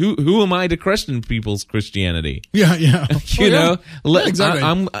 who am I to question people's Christianity? Yeah. Exactly.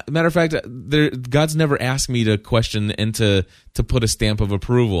 Matter of fact, God's never asked me to question and to put a stamp of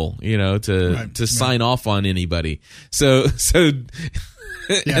approval, to sign off on anybody. So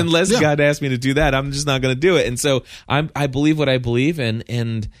unless God asked me to do that, I'm just not going to do it. And so I believe what I believe,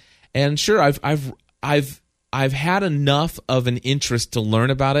 and sure, I've had enough of an interest to learn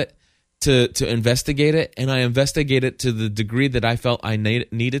about it, to investigate it, and I investigate it to the degree that I felt I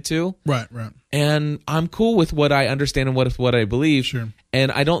needed to. Right. And I'm cool with what I understand and what I believe. Sure.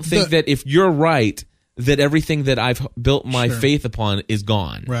 And I don't think that if you're right, that everything that I've built my faith upon is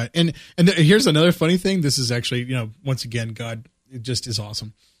gone. Right. And here's another funny thing. This is actually, once again, God, it just is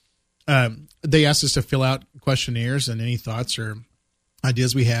awesome. They asked us to fill out questionnaires and any thoughts or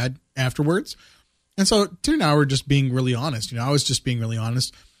ideas we had afterwards. And so Tina and I were just being really honest. I was just being really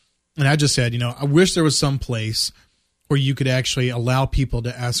honest. And I just said, I wish there was some place where you could actually allow people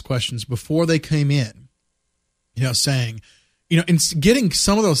to ask questions before they came in, saying, and getting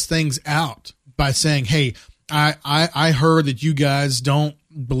some of those things out by saying, hey, I heard that you guys don't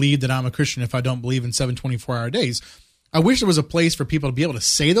believe that I'm a Christian if I don't believe in 7 24-hour days. I wish there was a place for people to be able to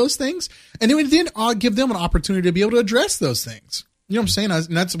say those things, and then I'll give them an opportunity to be able to address those things. You know what I'm saying?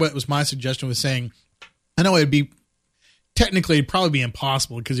 And that's what was my suggestion, was saying, I know it'd probably be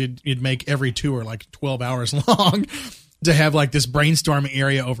impossible because it'd make every tour like 12 hours long to have like this brainstorming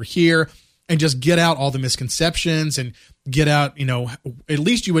area over here and just get out all the misconceptions and get out, at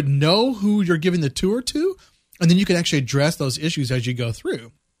least you would know who you're giving the tour to, and then you could actually address those issues as you go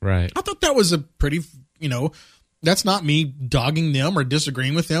through. Right. I thought that was a pretty, that's not me dogging them or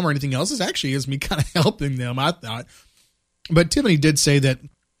disagreeing with them or anything else. It actually is me kind of helping them, I thought. But Tiffany did say that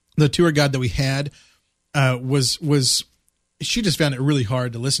the tour guide that we had was she just found it really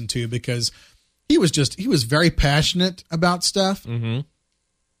hard to listen to because he was very passionate about stuff. Mm-hmm.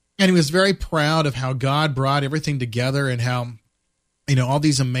 And he was very proud of how God brought everything together and how, all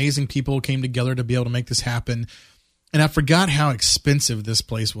these amazing people came together to be able to make this happen. And I forgot how expensive this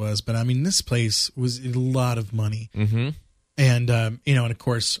place was, but I mean, this place was a lot of money. Mm-hmm. And, and of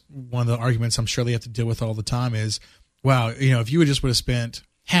course, one of the arguments I'm sure they have to deal with all the time is, wow, if you would have spent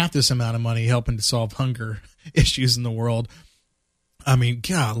half this amount of money helping to solve hunger issues in the world, I mean,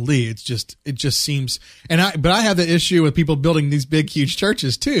 golly, it just seems, but I have the issue with people building these big, huge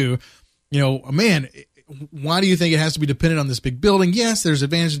churches too. Man, why do you think it has to be dependent on this big building? Yes, there's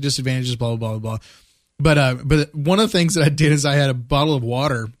advantages and disadvantages, blah, blah, blah, blah. But one of the things that I did is I had a plastic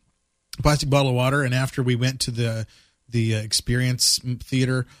bottle of water, and after we went to the Experience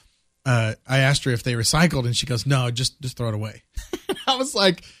Theater, I asked her if they recycled, and she goes, "No, just throw it away." I was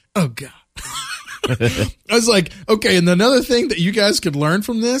like, "Oh God." I was like, okay. And another thing that you guys could learn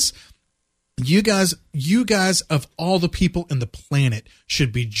from this, you guys of all the people in the planet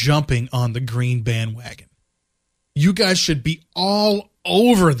should be jumping on the green bandwagon. You guys should be all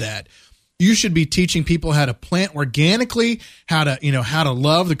over that. You should be teaching people how to plant organically, how to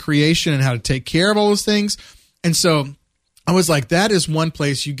love the creation and how to take care of all those things. And so I was like, that is one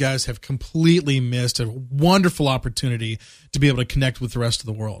place you guys have completely missed a wonderful opportunity to be able to connect with the rest of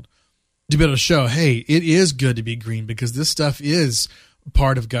the world, to be able to show, hey, it is good to be green because this stuff is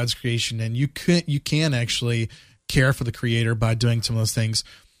part of God's creation, and you can actually care for the Creator by doing some of those things.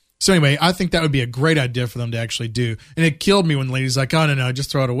 So anyway, I think that would be a great idea for them to actually do. And it killed me when the lady's like, "Oh, no,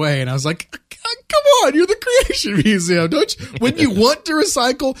 just throw it away." And I was like, "Come on, you're the Creation Museum, don't you? When you want to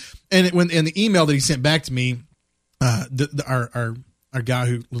recycle?" And in the email that he sent back to me, our guy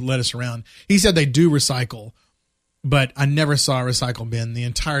who led us around, he said they do recycle, but I never saw a recycle bin the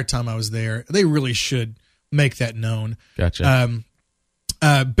entire time I was there. They really should make that known. Gotcha.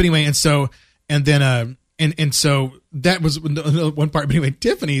 But anyway, and so that was one part. But anyway,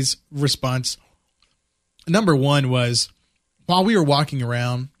 Tiffany's response, number one, was while we were walking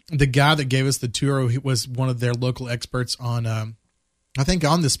around, the guy that gave us the tour was one of their local experts on, I think,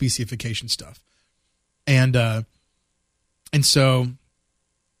 on the specification stuff, and so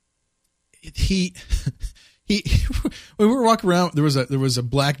he when we were walking around, there was a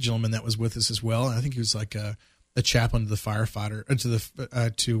black gentleman that was with us as well, and I think he was like a chaplain to the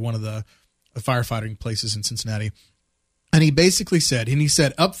firefighter to one of the firefighting places in Cincinnati. And he basically said,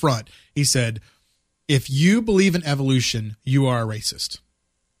 up front, he said, if you believe in evolution, you are a racist.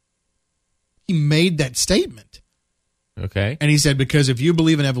 He made that statement. Okay. And he said, because if you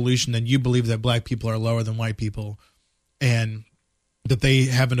believe in evolution, then you believe that black people are lower than white people and that they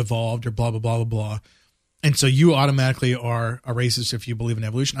haven't evolved or blah, blah, blah, blah, blah. And so you automatically are a racist if you believe in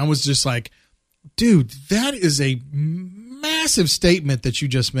evolution. I was just like, dude, that is a massive statement that you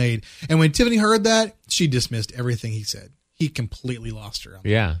just made. And when Tiffany heard that, she dismissed everything he said. He completely lost her.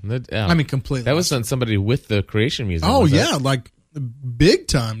 Yeah. I mean, completely. That was on somebody with the Creation Museum. Oh, yeah. Like big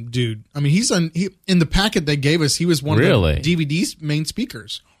time, dude. I mean, he in the packet they gave us, he was one of the DVD's main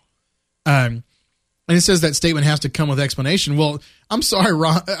speakers. And it says that statement has to come with explanation. Well, I'm sorry,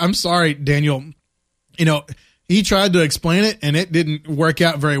 Ron. I'm sorry, Daniel. He tried to explain it, and it didn't work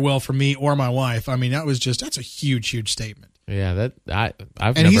out very well for me or my wife. I mean, that's a huge, huge statement. Yeah, I've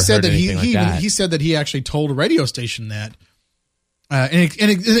and never he said heard that anything like that. He said that he actually told a radio station that.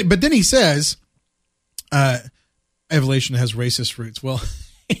 But then he says, evolution has racist roots. Well,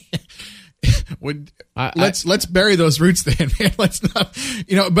 let's bury those roots then, man. Let's not,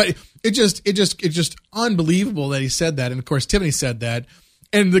 But it just unbelievable that he said that, and of course Tiffany said that.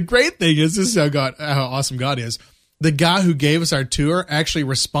 And the great thing is, this is how awesome God is. The guy who gave us our tour actually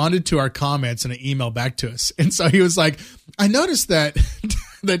responded to our comments in an email back to us. And so he was like, I noticed that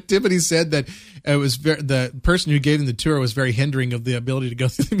Tiffany said that it was the person who gave him the tour was very hindering of the ability to go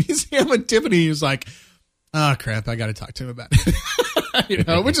through the museum. And Tiffany was like, "Oh crap, I got to talk to him about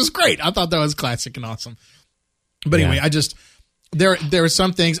it," which is great. I thought that was classic and awesome. But anyway, I just there were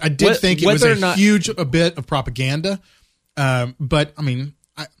some things I did think it was a huge bit of propaganda. But I mean,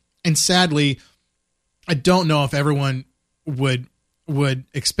 and sadly, I don't know if everyone would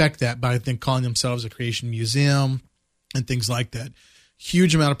expect that by calling themselves a creation museum and things like that.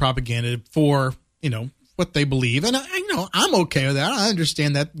 Huge amount of propaganda for what they believe, and I'm okay with that. I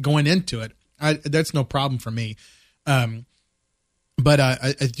understand that going into it. That's no problem for me. But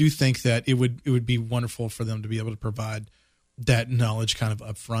I do think that it would be wonderful for them to be able to provide that knowledge kind of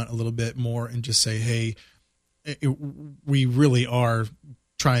upfront a little bit more and just say, hey, we really are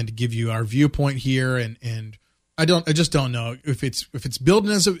trying to give you our viewpoint here, and I just don't know if it's built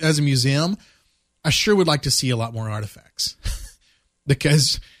as a museum. I sure would like to see a lot more artifacts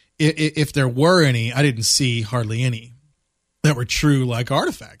because if there were any, I didn't see hardly any that were true like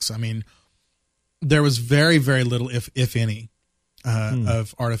artifacts. I mean, there was very, very little, if any,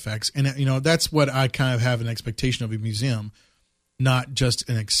 of artifacts, and that's what I kind of have an expectation of a museum, not just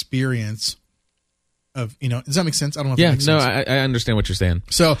an experience. Does that make sense? I don't know if that makes sense. I understand what you're saying.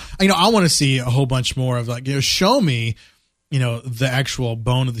 So, I want to see a whole bunch more of show me, the actual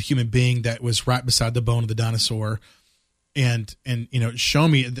bone of the human being that was right beside the bone of the dinosaur, and show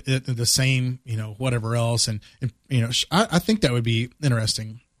me the same, whatever else. And I think that would be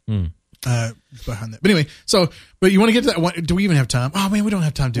interesting. Behind that. But anyway, but you want to get to that? Do we even have time? Oh man, we don't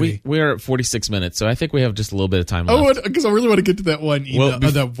have time, do we? We're at 46 minutes, so I think we have just a little bit of time left. Oh, because I really want to get to that one email,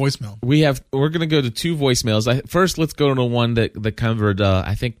 that voicemail. We're going to go to 2 voicemails. First, let's go to the one that covered,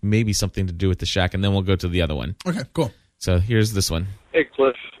 I think maybe something to do with the shack, and then we'll go to the other one. Okay, cool. So here's this one. Hey,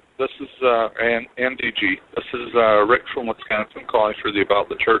 Cliff. This is and DG. This is Rick from Wisconsin calling for the About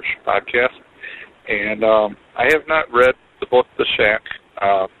the Church podcast. And I have not read the book The Shack.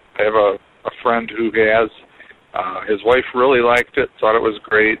 I have a friend who has. His wife really liked it, thought it was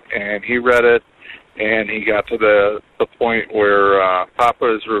great, and he read it, and he got to the point where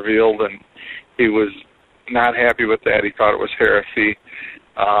Papa is revealed, and he was not happy with that. He thought it was heresy.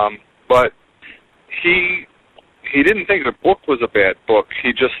 But he didn't think the book was a bad book.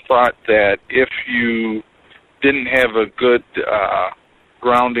 He just thought that if you didn't have a good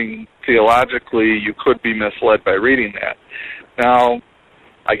grounding theologically, you could be misled by reading that. Now,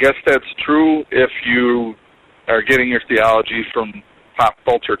 I guess that's true if you are getting your theology from pop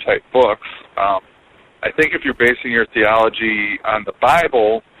culture type books. I think if you're basing your theology on the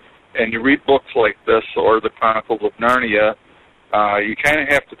Bible and you read books like this or the Chronicles of Narnia, you kind of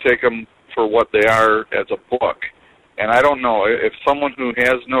have to take them for what they are as a book. And I don't know, if someone who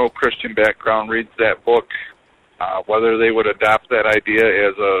has no Christian background reads that book, whether they would adopt that idea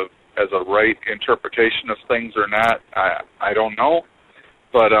as a right interpretation of things or not, I don't know.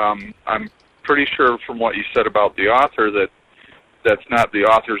 But I'm pretty sure from what you said about the author that that's not the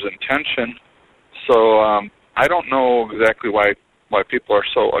author's intention. So I don't know exactly why people are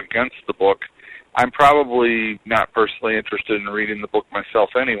so against the book. I'm probably not personally interested in reading the book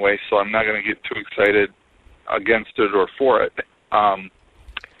myself anyway, so I'm not going to get too excited against it or for it. On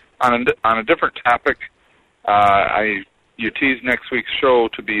a different topic, you teased next week's show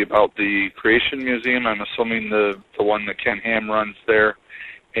to be about the Creation Museum. I'm assuming the one that Ken Ham runs there.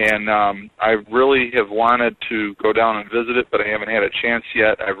 And I really have wanted to go down and visit it, but I haven't had a chance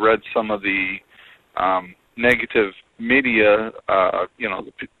yet. I've read some of the negative media,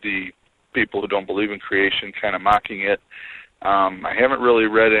 the people who don't believe in creation kind of mocking it. I haven't really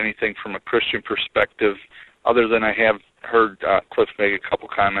read anything from a Christian perspective other than I have heard Cliff make a couple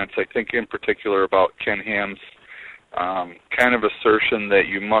comments, I think in particular about Ken Ham's kind of assertion that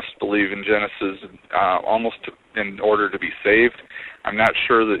you must believe in Genesis almost in order to be saved. I'm not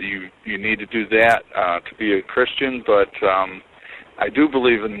sure that you need to do that to be a Christian, but I do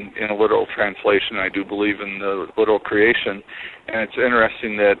believe in a literal translation. I do believe in the literal creation. And it's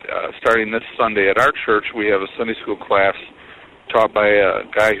interesting that starting this Sunday at our church, we have a Sunday school class taught by a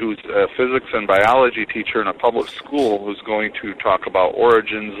guy who's a physics and biology teacher in a public school who's going to talk about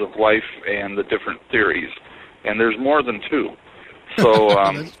origins of life and the different theories. And there's more than 2. So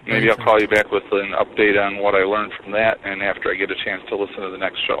maybe I'll call you back with an update on what I learned from that and after I get a chance to listen to the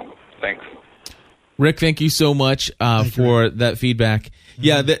next show. Thanks. Rick, thank you so much for that feedback. Mm-hmm.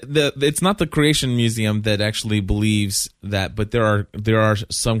 Yeah, it's not the Creation Museum that actually believes that, but there are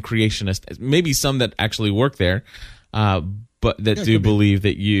some creationists, maybe some that actually work there, but that do believe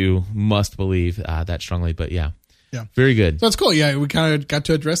that you must believe that strongly. But yeah, very good. So that's cool. Yeah, we kind of got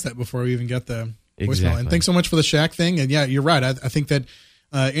to address that before we even got the voicemail. And thanks so much for the Shack thing. And yeah, you're right. I think that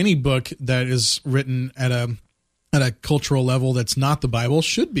any book that is written at a cultural level that's not the Bible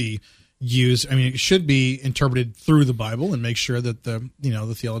should be used. I mean, it should be interpreted through the Bible and make sure that the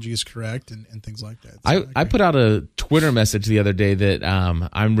theology is correct and things like that. So I put out a Twitter message the other day that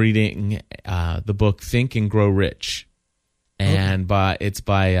I'm reading the book Think and Grow Rich, and it's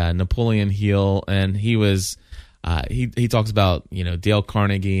by Napoleon Hill, and he was he talks about Dale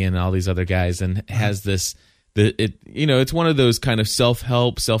Carnegie and all these other guys, and has this it's one of those kind of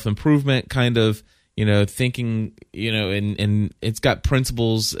self-help, self-improvement kind of thinking, and it's got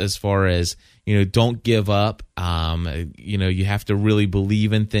principles as far as, don't give up. You have to really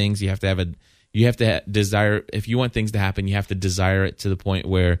believe in things. You have to desire, if you want things to happen, you have to desire it to the point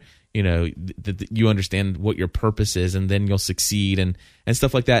where, you understand what your purpose is, and then you'll succeed and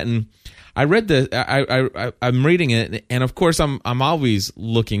stuff like that. And I read I'm reading it, and of course I'm always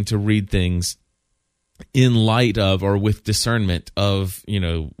looking to read things in light of or with discernment of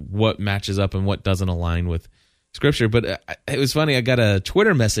what matches up and what doesn't align with Scripture. But it was funny, I got a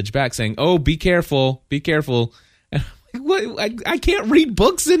Twitter message back saying, "Oh, be careful, be careful." And I'm like, what? I can't read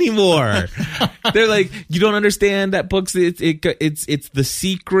books anymore. They're like, you don't understand that books it's the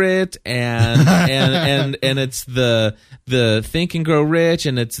secret and it's the Think and Grow Rich,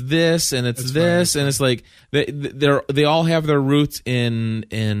 and it's this and it's this, and it's like they all have their roots in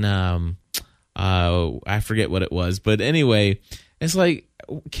I forget what it was, but anyway, it's like,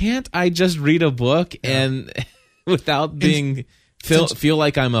 can't I just read a book and without being feel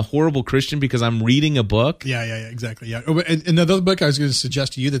like I'm a horrible Christian because I'm reading a book? Yeah, exactly. Yeah, and another book I was going to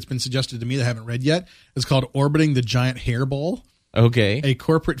suggest to you that's been suggested to me that I haven't read yet is called "Orbiting the Giant Hairball." Okay, a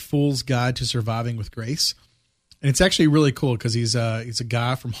corporate fool's guide to surviving with grace, and it's actually really cool because he's a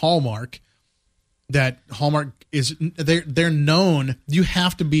guy from Hallmark. That Hallmark is they're known. You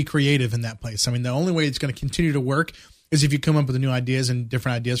have to be creative in that place. I mean, the only way it's going to continue to work is if you come up with new ideas and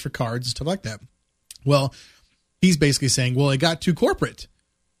different ideas for cards and stuff like that. Well, he's basically saying, well, it got too corporate,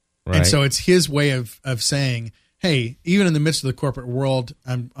 right? And so it's his way of saying, hey, even in the midst of the corporate world,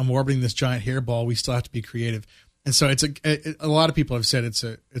 I'm orbiting this giant hairball. We still have to be creative. And so it's a lot of people have said it's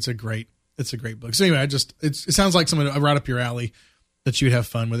a great book. So anyway, it sounds like something right up your alley, that you'd have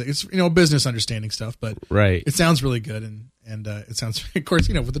fun with it. It's business understanding stuff, but right. It sounds really good, and it sounds, of course,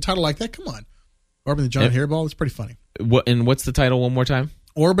 with a title like that, come on, Orbiting the Giant Hairball, it's pretty funny. What's the title one more time?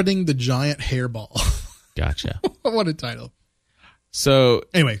 Orbiting the Giant Hairball. Gotcha. What a title. So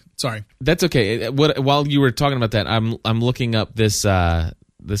anyway, sorry. That's okay. While you were talking about that, I'm looking up this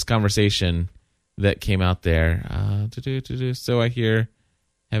conversation that came out there. So I hear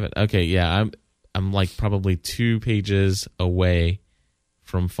have it. Okay, yeah, I'm like probably 2 pages away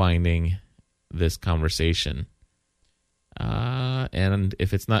from finding this conversation. And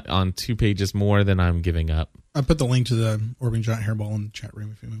if it's not on 2 pages more, then I'm giving up. I put the link to the Orbiting Giant Hairball in the chat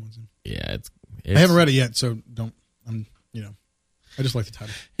room if anyone wants to. Yeah, I haven't read it yet, so don't. I just like the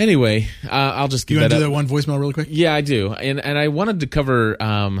title. Anyway, I'll just give that up. You want to do that one voicemail really quick? Yeah, I do. And I wanted to cover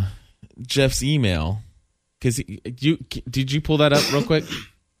Jeff's email, because did you pull that up real quick?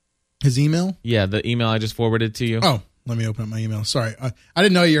 His email? Yeah, the email I just forwarded to you. Oh, let me open up my email. Sorry. I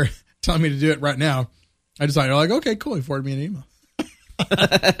didn't know you were telling me to do it right now. I just thought you're like, okay, cool. He forwarded me an email.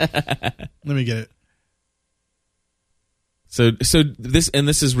 Let me get it. So this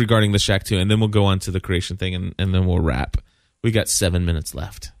is regarding the Shack 2, and then we'll go on to the creation thing, and then we'll wrap. We got 7 minutes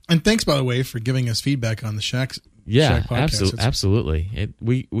left. And thanks, by the way, for giving us feedback on the Shack. Yeah, Shack podcast. Absolutely.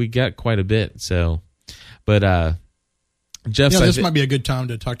 We got quite a bit. So, but Jeff, this might be a good time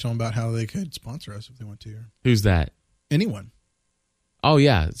to talk to them about how they could sponsor us if they want to. Who's that? Anyone. Oh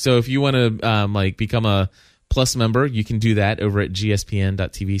yeah. So if you want to become a Plus member, you can do that over at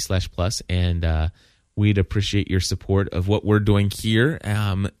gspn.tv/plus, and we'd appreciate your support of what we're doing here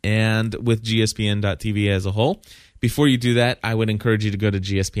and with gspn.tv as a whole. Before you do that, I would encourage you to go to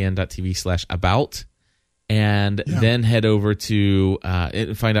gspn.tv/about and then head over to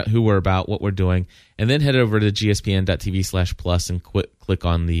find out who we're about, what we're doing, and then head over to gspn.tv/plus and click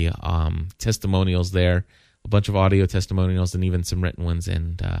on the testimonials there, a bunch of audio testimonials and even some written ones.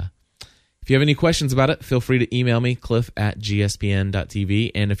 And if you have any questions about it, feel free to email me,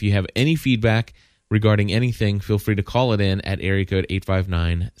 cliff@gspn.tv. And if you have any feedback regarding anything, feel free to call it in at area code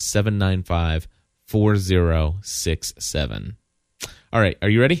 859-795-4067. All right, are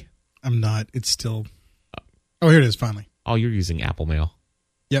you ready? I'm not. It's still... Oh, here it is, finally. Oh, you're using Apple Mail.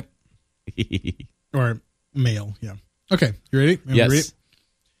 Yep. Or Mail, yeah. Okay, you ready? Yes. Read it?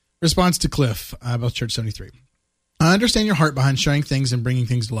 Response to Cliff, about Church 73. I understand your heart behind showing things and bringing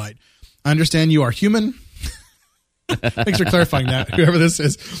things to light. I understand you are human. Thanks for clarifying that, whoever this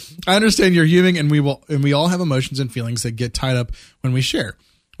is. I understand you're human, and we all have emotions and feelings that get tied up when we share.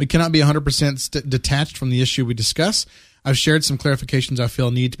 We cannot be 100% detached from the issue we discuss. I've shared some clarifications I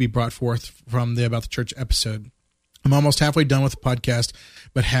feel need to be brought forth from the About the Church episode. I'm almost halfway done with the podcast,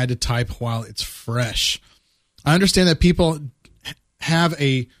 but had to type while it's fresh. I understand that people have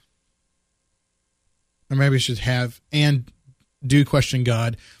or maybe should have and do question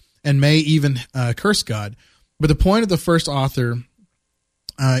God and may even curse God. But the point of the first author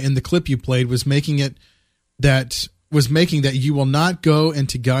in the clip you played was making that you will not go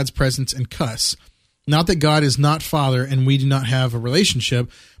into God's presence and cuss. Not that God is not Father and we do not have a relationship,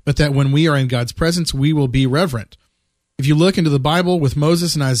 but that when we are in God's presence, we will be reverent. If you look into the Bible with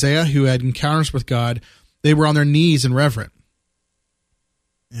Moses and Isaiah, who had encounters with God, they were on their knees and reverent.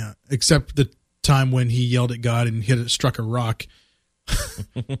 Yeah, except the time when he yelled at God and struck a rock.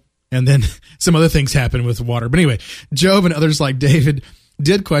 And then some other things happened with water. But anyway, Job and others like David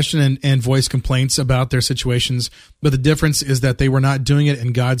did question and voice complaints about their situations, but the difference is that they were not doing it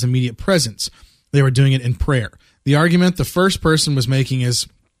in God's immediate presence. They were doing it in prayer. The argument the first person was making is,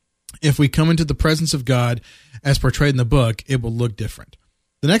 if we come into the presence of God as portrayed in the book, it will look different.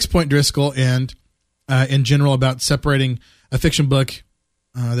 The next point, Driscoll, and in general about separating a fiction book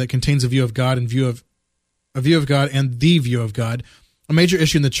that contains a view of God and the view of God, a major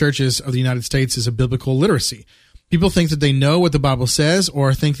issue in the churches of the United States is a biblical literacy. People think that they know what the Bible says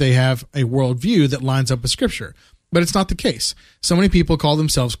or think they have a worldview that lines up with Scripture, but it's not the case. So many people call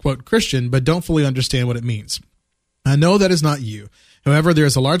themselves, quote, Christian, but don't fully understand what it means. I know that is not you. However, there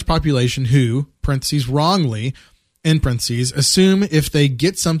is a large population who, parentheses, wrongly, in parentheses, assume if they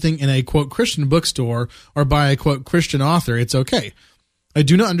get something in a, quote, Christian bookstore or by a, quote, Christian author, it's okay. I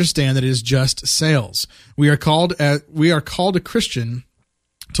do not understand that it is just sales. We are called a Christian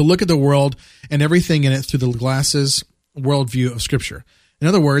to look at the world and everything in it through the glasses worldview of Scripture. In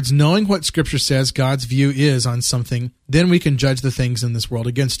other words, knowing what Scripture says God's view is on something, then we can judge the things in this world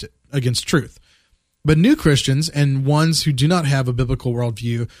against truth. But new Christians and ones who do not have a biblical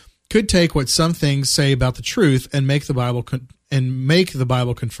worldview could take what some things say about the truth and make the Bible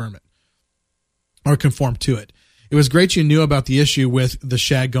confirm it or conform to it. It was great you knew about the issue with the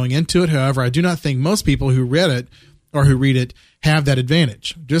shag going into it. However, I do not think most people who read it or who read it have that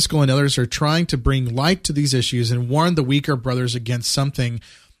advantage. Driscoll and others are trying to bring light to these issues and warn the weaker brothers against something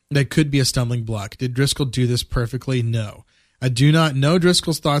that could be a stumbling block. Did Driscoll do this perfectly? No. I do not know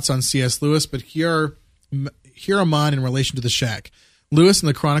Driscoll's thoughts on C.S. Lewis, but here are mine in relation to the shack. Lewis and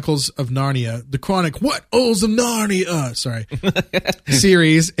the Chronicles of Narnia,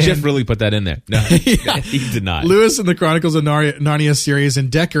 series. Jeff really put that in there. No, yeah. He did not. Lewis and the Chronicles of Narnia series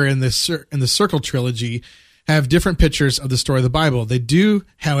and Decker in the Circle trilogy have different pictures of the story of the Bible. They do,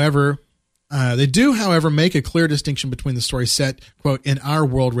 however, make a clear distinction between the story set, quote, in our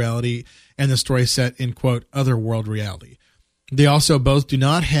world reality and the story set in, quote, other world reality. They also both do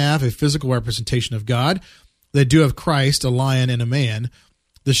not have a physical representation of God. They do have Christ, a lion, and a man.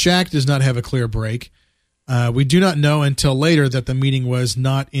 The shack does not have a clear break. We do not know until later that the meeting was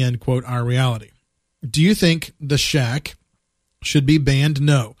not in, quote, our reality. Do you think the shack should be banned?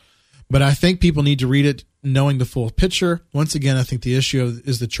 No. But I think people need to read it knowing the full picture. Once again, I think the issue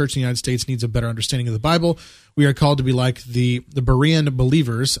is the church in the United States needs a better understanding of the Bible. We are called to be like the Berean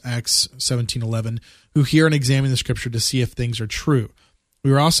believers, Acts 17:11, who hear and examine the Scripture to see if things are true.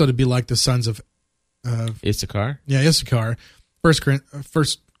 We are also to be like the sons of Issachar? Yeah, Issachar. First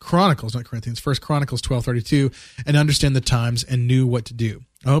Chronicles 12:32, and understand the times and knew what to do.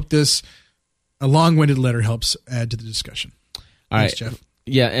 I hope a long-winded letter helps add to the discussion. All Thanks, right. Jeff.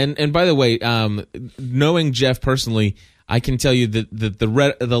 Yeah, and by the way, knowing Jeff personally, I can tell you that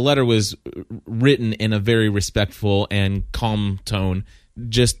the letter was written in a very respectful and calm tone,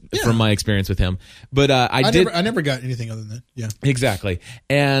 just from my experience with him. But I never got anything other than that. Yeah, exactly.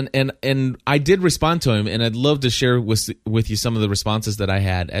 And I did respond to him, and I'd love to share with you some of the responses that I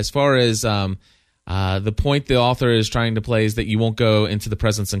had. As far as the point the author is trying to play is that you won't go into the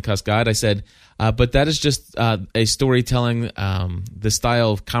presence and cuss God. I said, but that is just a storytelling, the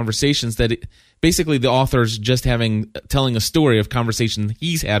style of conversations that basically the author's just telling a story of conversation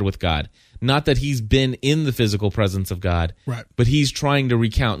he's had with God. Not that he's been in the physical presence of God, right? But he's trying to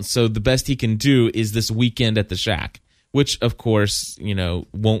recount. So the best he can do is this weekend at the shack, which of course, we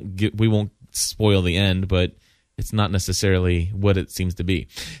won't spoil the end, but it's not necessarily what it seems to be.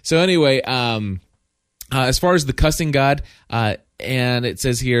 So anyway, as far as the cussing God, and it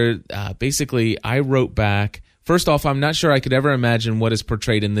says here, basically, I wrote back. First off, I'm not sure I could ever imagine what is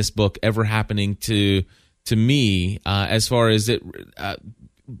portrayed in this book ever happening to me, as far as it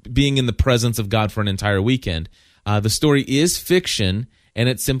being in the presence of God for an entire weekend. The story is fiction, and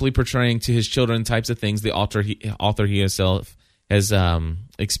it's simply portraying to his children types of things the author he himself has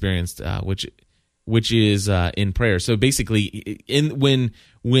experienced, which is in prayer. So basically,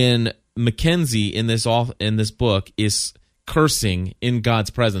 when Mackenzie in this book is cursing in God's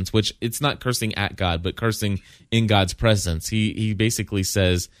presence, which it's not cursing at God, but cursing in God's presence, he basically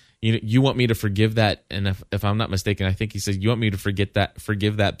says, you want me to forgive that, and if I'm not mistaken, I think he says, you want me to forgive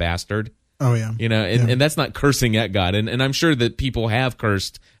that bastard. Oh yeah, and that's not cursing at God, and I'm sure that people have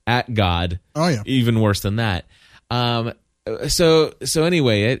cursed at God. Oh yeah, even worse than that. So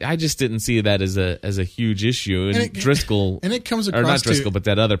anyway, I just didn't see that as a huge issue. And Driscoll, and it comes across or not Driscoll, but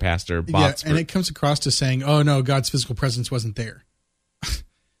that other pastor, Botsford. And it comes across to saying, "Oh no, God's physical presence wasn't there."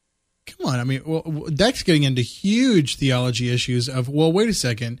 Come on, I mean, well, that's getting into huge theology issues of, well, wait a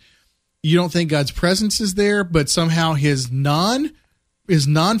second, you don't think God's presence is there, but somehow his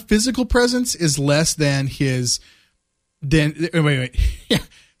non-physical presence is less than wait. Yeah.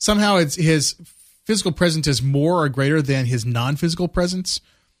 Somehow it's his physical presence is more or greater than his non-physical presence.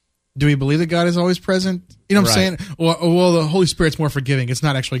 Do we believe that God is always present? You know what I'm saying? Well, the Holy Spirit's more forgiving. It's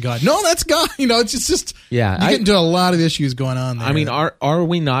not actually God. No, that's God. It's just you get into a lot of issues going on there. I mean, are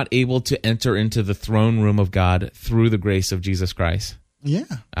we not able to enter into the throne room of God through the grace of Jesus Christ? Yeah.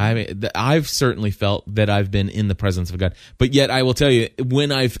 I mean, I've certainly felt that I've been in the presence of God, but yet I will tell you,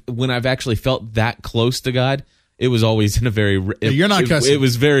 when I've actually felt that close to God, it was always in a very. You're not cussing. It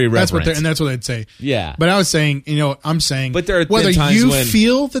was very reverent. That's what they'd say. Yeah. But I was saying, I'm saying, but there are whether times you when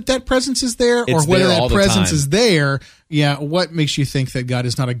feel that presence is there, or whether that presence is there, what makes you think that God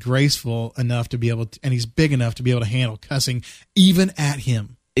is not graceful enough to be able to, and He's big enough to be able to handle cussing even at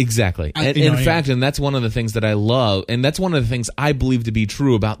Him? Exactly. In fact, and that's one of the things that I love, and that's one of the things I believe to be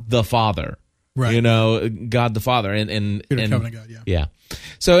true about the Father. Right. God the Father, and covenant God. Yeah.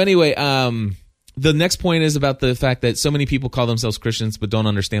 So anyway, the next point is about the fact that so many people call themselves Christians but don't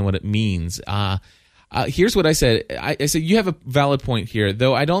understand what it means. Here's what I said. I said, you have a valid point here,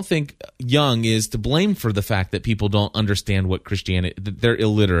 though I don't think Young is to blame for the fact that people don't understand what Christianity, that they're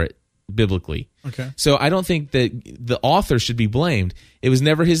illiterate biblically. Okay. So I don't think that the author should be blamed. It was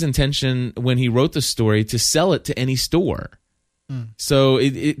never his intention when he wrote the story to sell it to any store. So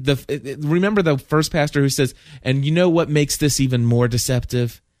remember the first pastor who says, and you know what makes this even more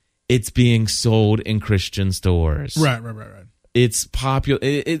deceptive? It's being sold in Christian stores. Right. It's popular.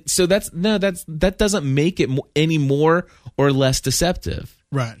 So that doesn't make it any more or less deceptive.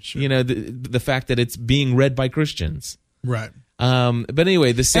 Right. Sure. The fact that it's being read by Christians. Right. But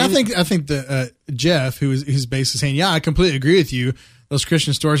anyway, the same. I think the Jeff, who's basically saying, I completely agree with you. Those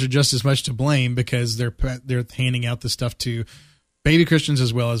Christian stores are just as much to blame because they're handing out the stuff to baby Christians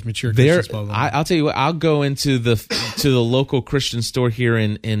as well as mature Christians. I'll tell you what. I'll go into the local Christian store here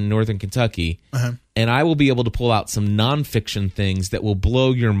in Northern Kentucky, and I will be able to pull out some nonfiction things that will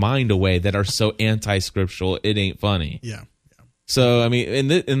blow your mind away that are so anti-scriptural it ain't funny. Yeah. So I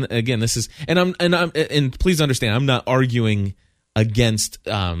mean, and again, this is, and please understand, I'm not arguing against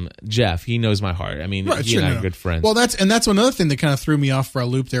Jeff. He knows my heart. I mean, he and I are good friends. Well, that's another thing that kind of threw me off for a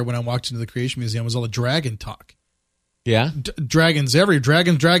loop there when I walked into the Creation Museum was all the dragon talk. Yeah, dragons,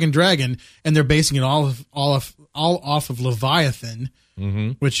 dragon, and they're basing it all off of Leviathan,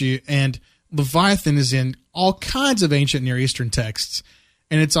 which and Leviathan is in all kinds of ancient Near Eastern texts,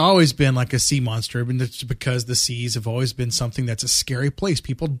 and it's always been like a sea monster, and it's because the seas have always been something that's a scary place.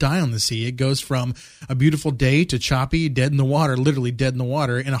 People die on the sea. It goes from a beautiful day to choppy, dead in the water, literally dead in the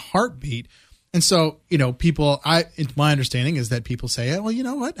water in a heartbeat. And so, people. My understanding is that people say, well, you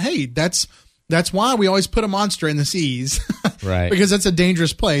know what? Hey, that's why we always put a monster in the seas, right? Because that's a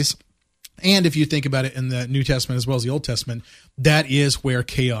dangerous place. And if you think about it in the New Testament as well as the Old Testament, that is where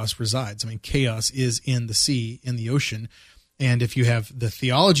chaos resides. I mean, chaos is in the sea, in the ocean. And if you have the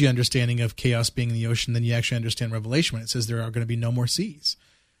theology understanding of chaos being in the ocean, then you actually understand Revelation when it says there are going to be no more seas.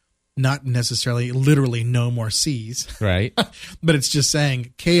 Not necessarily literally no more seas. Right. But it's just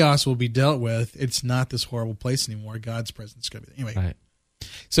saying chaos will be dealt with. It's not this horrible place anymore. God's presence is going to be there. Anyway. Right.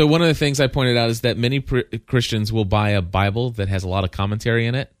 So one of the things I pointed out is that many Christians will buy a Bible that has a lot of commentary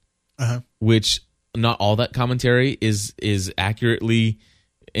in it, which not all that commentary is accurately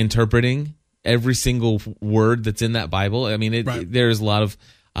interpreting every single word that's in that Bible. I mean, there's a lot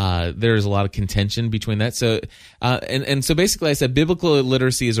of contention between that. So and so basically, I said biblical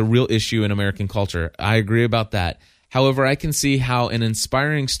illiteracy is a real issue in American culture. I agree about that. However, I can see how an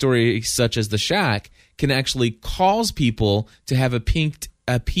inspiring story such as The Shack can actually cause people to have a piqued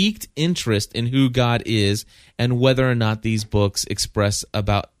interest in who God is and whether or not these books express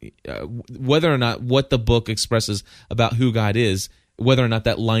about whether or not what the book expresses about who God is whether or not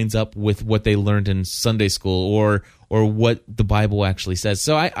that lines up with what they learned in Sunday school or what the Bible actually says.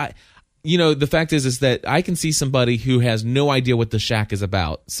 So I the fact is that I can see somebody who has no idea what the shack is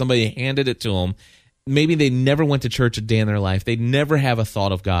about. Somebody handed it to them. Maybe they never went to church a day in their life. They never have a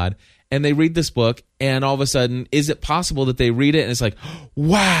thought of God. And they read this book, and all of a sudden, is it possible that they read it and it's like,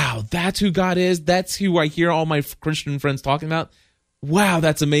 wow, that's who God is? That's who I hear all my Christian friends talking about? Wow,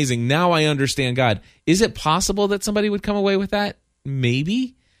 that's amazing. Now I understand God. Is it possible that somebody would come away with that?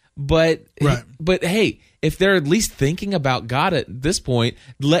 Maybe. But hey, if they're at least thinking about God at this point,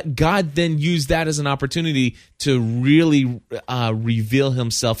 let God then use that as an opportunity to really reveal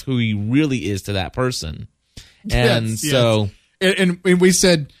himself, who he really is to that person. And And we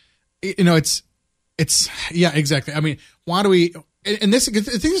said, it's exactly. I mean, why do we, and this, I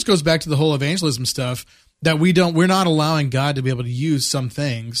think this goes back to the whole evangelism stuff, that we're not allowing God to be able to use some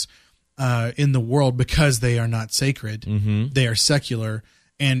things in the world because they are not sacred. Mm-hmm. They are secular.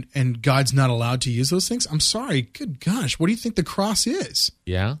 And God's not allowed to use those things? I'm sorry. Good gosh. What do you think the cross is?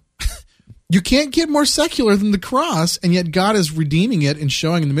 Yeah. You can't get more secular than the cross, and yet God is redeeming it and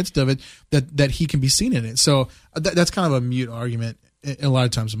showing in the midst of it that he can be seen in it. So that's kind of a mute argument a lot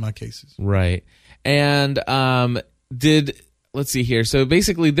of times in my cases. Right. And let's see here. So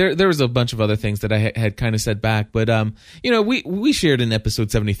basically, there was a bunch of other things that I had kind of said back, but we shared in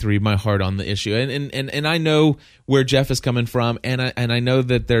episode 73 my heart on the issue, and I know where Jeff is coming from, and I know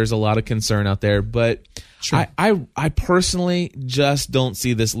that there's a lot of concern out there, but sure. I personally just don't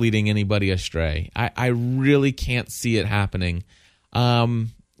see this leading anybody astray. I really can't see it happening.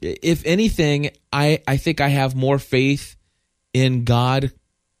 If anything, I think I have more faith in God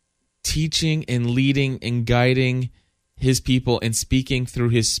teaching and leading and guiding his people and speaking through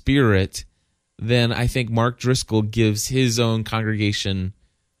his Spirit than I think Mark Driscoll gives his own congregation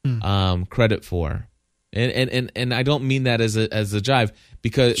credit for. And I don't mean that as a jive,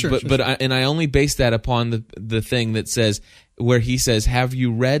 because I only base that upon the thing that says, where he says, "Have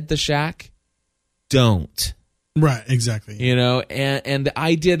you read the shack? Don't." Right, exactly. And the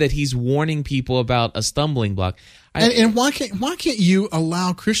idea that he's warning people about a stumbling block. And why can't you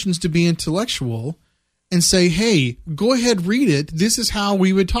allow Christians to be intellectual and say, hey, go ahead, read it. This is how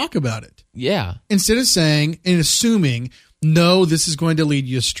we would talk about it. Yeah. Instead of saying and assuming, no, this is going to lead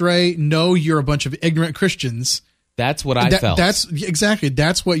you astray. No, you're a bunch of ignorant Christians. That's what I felt.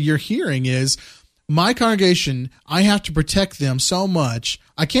 That's what you're hearing is, my congregation, I have to protect them so much.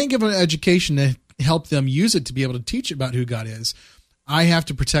 I can't give them an education to help them use it to be able to teach about who God is. I have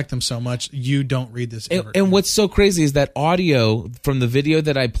to protect them so much. You don't read this ever. And what's so crazy is that audio from the video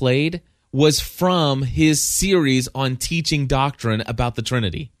that I played was from his series on teaching doctrine about the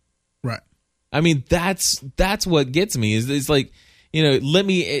Trinity. Right. I mean, that's what gets me. It's like,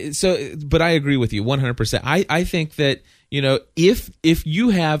 but I agree with you 100%. I think that, if you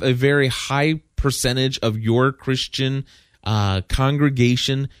have a very high percentage of your Christian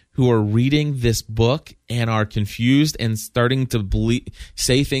congregation who are reading this book and are confused and starting to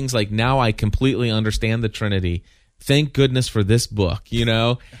say things like, now I completely understand the Trinity, thank goodness for this book.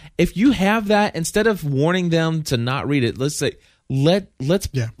 If you have that, instead of warning them to not read it, let's say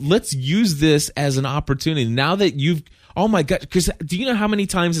let's use this as an opportunity. Now that oh my God, because do you know how many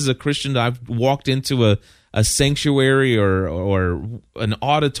times as a Christian I've walked into a sanctuary or an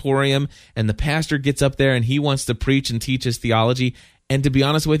auditorium, and the pastor gets up there and he wants to preach and teach his theology. And to be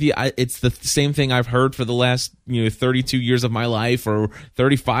honest with you, it's the same thing I've heard for the last 32 years of my life, or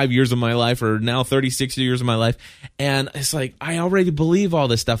 35 years of my life, or now 36 years of my life. And it's like, I already believe all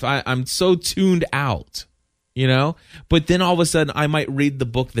this stuff. I'm so tuned out, But then all of a sudden I might read the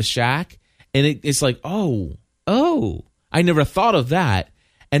book The Shack, and it's like, oh, I never thought of that.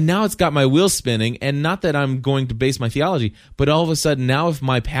 And now it's got my wheels spinning, and not that I'm going to base my theology, but all of a sudden now if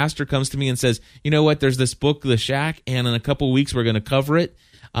my pastor comes to me and says, you know what, there's this book, The Shack, and in a couple of weeks we're going to cover it,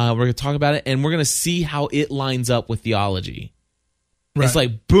 we're going to talk about it, and we're going to see how it lines up with theology. Right. It's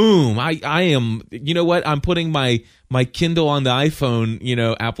like, boom, I am, I'm putting my Kindle on the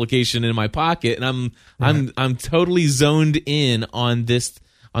iPhone, application in my pocket, and I'm totally zoned in on this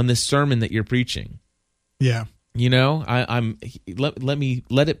sermon that you're preaching. Yeah. I'm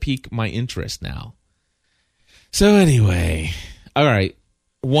let it pique my interest now. So anyway, all right,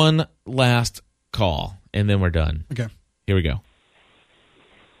 one last call and then we're done. Okay, here we go.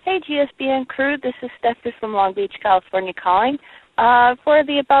 Hey, GSBN crew, this is Stephanie from Long Beach, California, calling for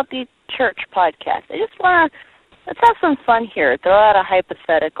the About the Church podcast. I just want to let's have some fun here. Throw out a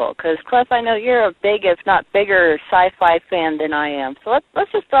hypothetical, because Cliff, I know you're a big, if not bigger, sci-fi fan than I am. So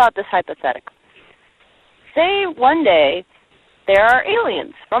let's just throw out this hypothetical. Say one day there are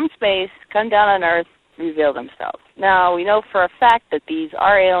aliens from space come down on Earth, reveal themselves. Now, we know for a fact that these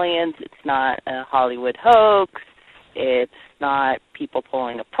are aliens. It's not a Hollywood hoax. It's not people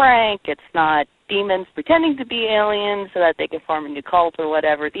pulling a prank. It's not demons pretending to be aliens so that they can form a new cult or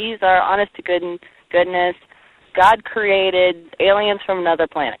whatever. These are honest to goodness, God-created aliens from another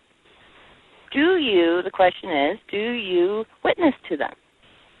planet. The question is, do you witness to them?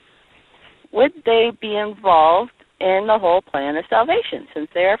 Would they be involved in the whole plan of salvation since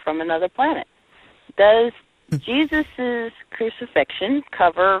they are from another planet? Does Jesus' crucifixion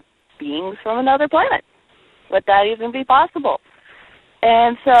cover beings from another planet? Would that even be possible?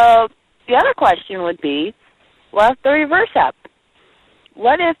 And so the other question would be, what if the reverse happened?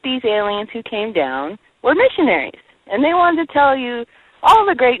 What if these aliens who came down were missionaries and they wanted to tell you all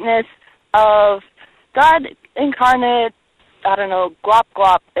the greatness of God incarnate, I don't know, glop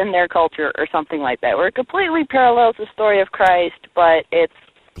glop in their culture or something like that, where it completely parallels the story of Christ, but it's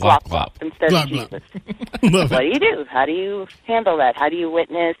glop glop instead of Jesus. What do you do? How do you handle that? How do you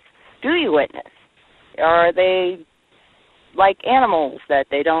witness? Do you witness? Or are they like animals that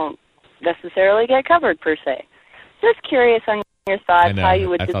they don't necessarily get covered per se? Just curious on your thoughts, how you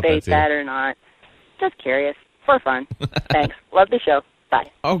would debate that or not. Just curious. For fun. Thanks. Love the show. Bye.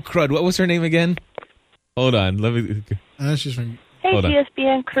 Oh, crud. What was her name again? Hold on. Let me... She's from... Hey,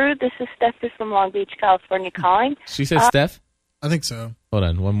 GSBN crew. This is Steffi from Long Beach, California calling. She said Steph? I think so. Hold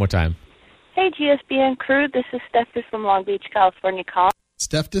on. One more time. Hey, GSBN crew. This is Steffi from Long Beach, California calling.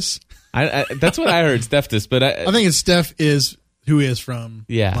 Stephtus? That's what I heard, Stephtus. But I think it's Steph who is from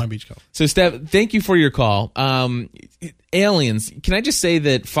Long Beach, California. So, Steph, thank you for your call. Aliens. Can I just say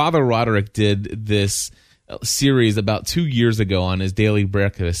that Father Roderick did this series about 2 years ago on his Daily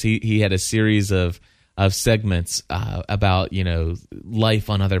Breakfast. He had a series of segments about, you know, life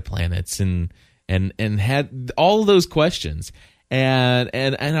on other planets and had all those questions. And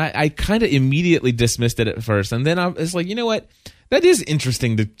I kind of immediately dismissed it at first. And then I was like, you know what? That is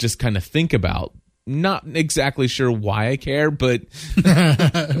interesting to just kind of think about. Not exactly sure why I care, but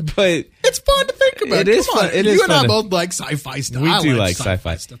it's fun to think about. It is fun. You and I both like sci-fi stuff. We do like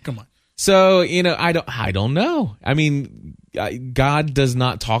sci-fi stuff. Come on. So, you know, I don't know. I mean, God does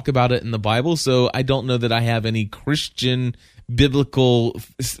not talk about it in the Bible, so I don't know that I have any Christian biblical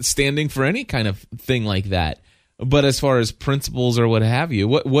standing for any kind of thing like that. But as far as principles or what have you,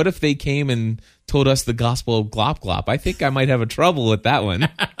 what if they came and told us the gospel of glop glop? I think I might have a trouble with that one.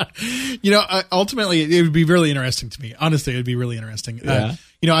 You know, ultimately, it would be really interesting to me. Honestly, it would be really interesting. Yeah.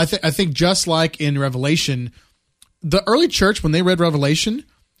 You know, I think just like in Revelation, the early church, when they read Revelation,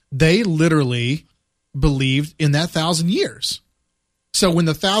 they literally believed in that 1,000 years. So when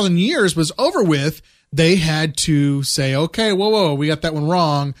the 1,000 years was over with, they had to say, okay, whoa, we got that one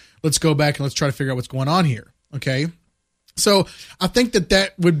wrong. Let's go back and let's try to figure out what's going on here. Okay. So I think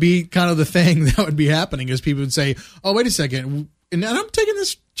that would be kind of the thing that would be happening is people would say, oh, wait a second. And I'm taking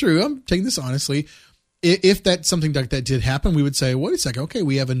this true. I'm taking this honestly. If that something like that did happen, we would say, wait a second. Okay.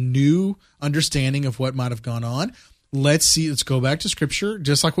 We have a new understanding of what might have gone on. Let's go back to scripture,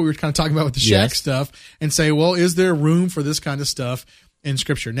 just like what we were kind of talking about with the shack stuff, and say, well, is there room for this kind of stuff in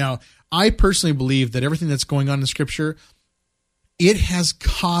scripture? Now, I personally believe that everything that's going on in scripture, it has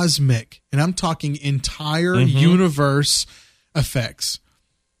cosmic, and I'm talking entire universe effects.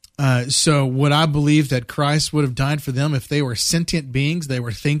 So would I believe that Christ would have died for them if they were sentient beings, they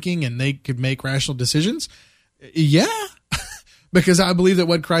were thinking, and they could make rational decisions? Yeah, because I believe that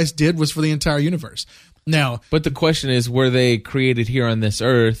what Christ did was for the entire universe. Now, but the question is, were they created here on this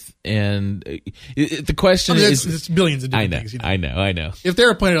earth? And the question is, it's billions of different things. You know? I know. If they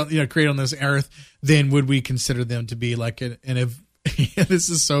were created on this earth, then would we consider them to be like this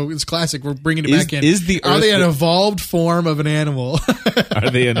is it's classic. We're bringing it back in. Are they an evolved form of an animal?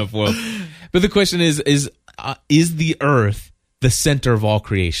 Are they an evolved? But the question is the earth the center of all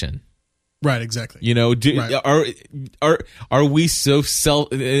creation? Right, exactly. You know, are we so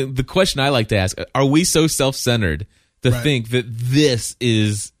the question I like to ask, are we so self-centered to think that this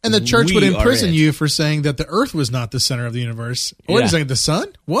is, and the church would imprison you for saying that the earth was not the center of the universe. Wait a second, the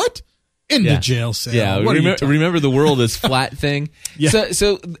sun? What? In the jail cell. Yeah, remember the world is flat thing?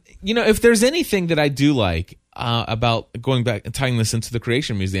 So, you know, if there's anything that I do like about going back and tying this into the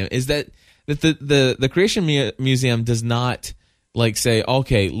Creation Museum is that the Creation Museum does not like say,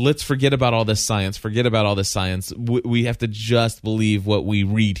 okay, let's forget about all this science. We have to just believe what we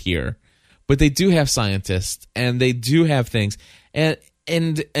read here. But they do have scientists and they do have things. And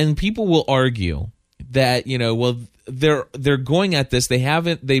people will argue that, you know, well, they're going at this.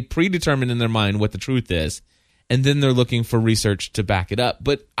 They predetermined in their mind what the truth is. And then they're looking for research to back it up.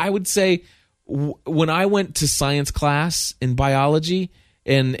 But I would say when I went to science class in biology,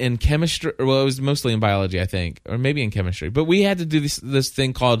 in chemistry. Well, it was mostly in biology, I think, or maybe in chemistry. But we had to do this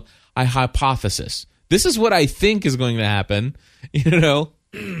thing called a hypothesis. This is what I think is going to happen,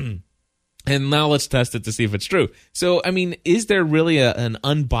 and now let's test it to see if it's true. So, I mean, is there really an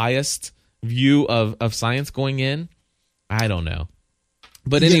unbiased view of science going in? I don't know.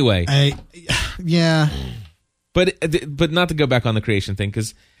 But anyway. Yeah. But not to go back on the creation thing,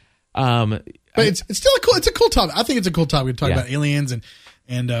 because... but it's still a cool topic. I think it's a cool topic to talk about aliens and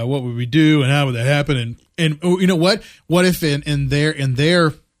what would we do and how would that happen and you know what if in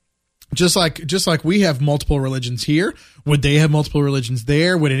their just like we have multiple religions here, would they have multiple religions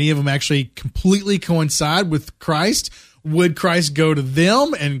there? Would any of them actually completely coincide with Christ? Would Christ go to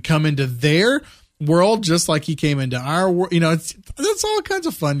them and come into their world just like he came into our world? That's all kinds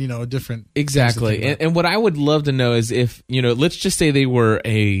of fun, different. Exactly. And what I would love to know is if, let's just say they were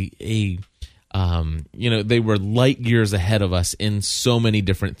they were light years ahead of us in so many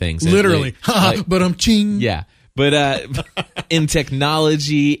different things. Literally. But I'm ching. Yeah. But in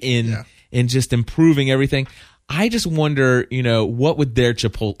technology, in just improving everything, I just wonder, what would their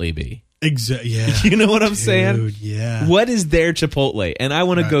Chipotle be? Exactly. Yeah. You know what I'm saying? Yeah. What is their Chipotle? And I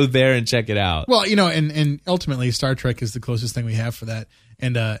want to go there and check it out. Well, and ultimately Star Trek is the closest thing we have for that.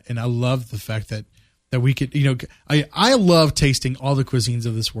 And I love the fact that we could, I love tasting all the cuisines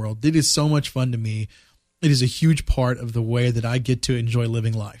of this world. It is so much fun to me. It is a huge part of the way that I get to enjoy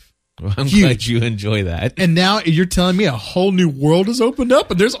living life. Well, I'm glad you enjoy that. And now you're telling me a whole new world has opened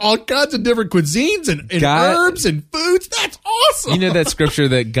up and there's all kinds of different cuisines and herbs and foods. That's awesome. You know that scripture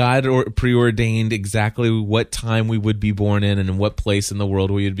that God preordained exactly what time we would be born in and in what place in the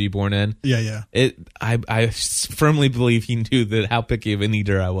world we would be born in? Yeah. I firmly believe he knew that how picky of an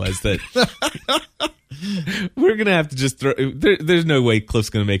eater I was, that we're going to have to just throw... there's no way Cliff's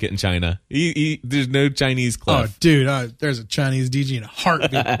going to make it in China. There's no Chinese Cliff. Oh, dude, there's a Chinese DG in a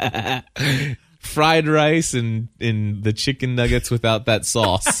heartbeat. Fried rice and the chicken nuggets without that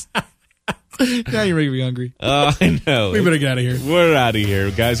sauce. Now you're making me hungry. I know. We better get out of here. We're out of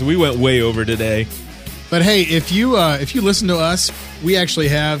here, guys. We went way over today. But hey, if you listen to us, we actually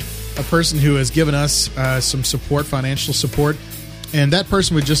have a person who has given us some support, financial support, and that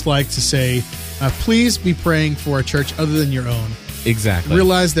person would just like to say, please be praying for a church other than your own. Exactly.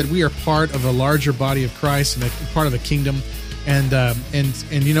 Realize that we are part of a larger body of Christ and part of a kingdom. And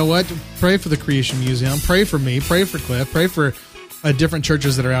you know what? Pray for the Creation Museum. Pray for me. Pray for Cliff. Pray for different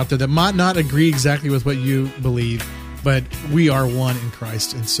churches that are out there that might not agree exactly with what you believe, but we are one in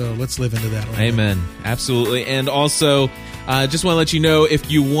Christ, and so let's live into that. Amen. Absolutely. And also, just want to let you know,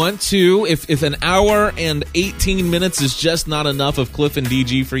 if you want to, if an hour and 18 minutes is just not enough of Cliff and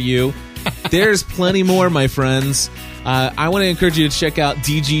DG for you, there's plenty more, my friends. I want to encourage you to check out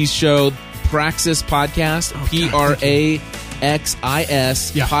DG's show, Praxis Podcast, Praxis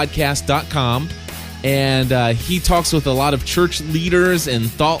podcast.com. And he talks with a lot of church leaders and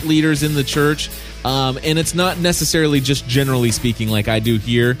thought leaders in the church. And it's not necessarily just generally speaking like I do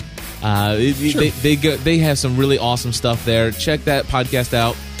here. Sure. They have some really awesome stuff there. Check that podcast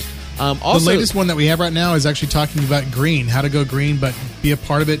out. Also, the latest one that we have right now is actually talking about green, how to go green, but be a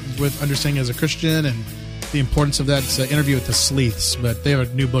part of it with understanding as a Christian and the importance of that. It's an interview with the Sleeths, but they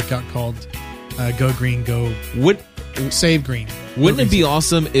have a new book out called Go Green, Save Green. Wouldn't it be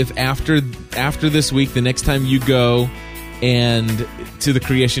awesome if after this week, the next time you go and to the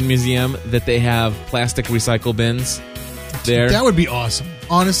Creation Museum, that they have plastic recycle bins there? That would be awesome.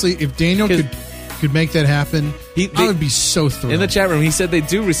 Honestly, if Daniel could make that happen, I would be so thrilled. In the chat room, he said they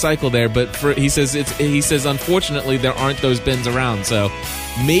do recycle there, but he says unfortunately there aren't those bins around. So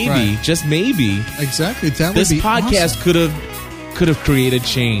maybe, just maybe, exactly, that this would be podcast awesome. could have created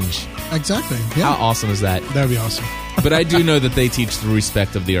change. Exactly. Yeah. How awesome is that? That would be awesome. But I do know that they teach the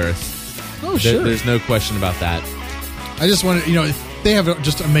respect of the earth. Oh, sure. There's no question about that. I just want to, they have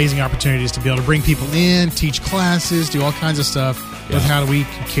just amazing opportunities to be able to bring people in, teach classes, do all kinds of stuff with how we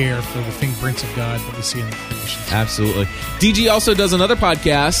can care for the fingerprints of God that we see in the creation. Absolutely. DG also does another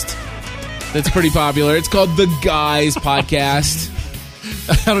podcast that's pretty popular. It's called The Guys Podcast.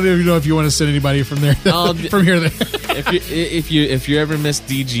 I don't even know if you want to send anybody from there, from here to there. If you ever miss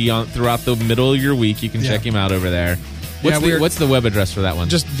DG throughout the middle of your week, you can check him out over there. What's the web address for that one?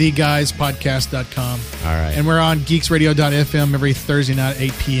 Just theguyspodcast.com. All right. And we're on geeksradio.fm every Thursday night at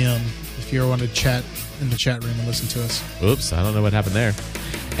 8 p.m. if you ever want to chat in the chat room and listen to us. Oops, I don't know what happened there.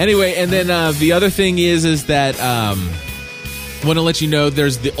 Anyway, and then the other thing is that want to let you know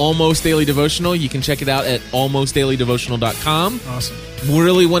there's the Almost Daily Devotional. You can check it out at almostdailydevotional.com. Awesome. We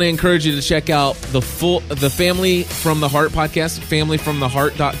really want to encourage you to check out the Family from the Heart podcast,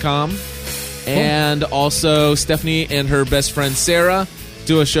 familyfromtheheart.com. And also Stephanie and her best friend Sarah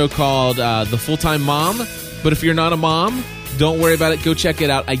do a show called The Full-Time Mom. But if you're not a mom, don't worry about it. Go check it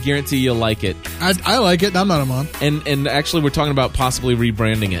out. I guarantee you'll like it. I like it. I'm not a mom. And actually, we're talking about possibly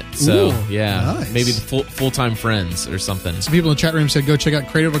rebranding it. So, Ooh, yeah, nice. maybe the Full-Time Friends or something. Some people in the chat room said go check out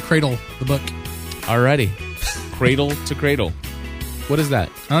Cradle to Cradle, the book. Alrighty. Cradle to Cradle. What is that?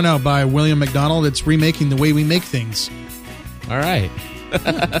 I don't know, by William McDonald. It's remaking the way we make things. All right.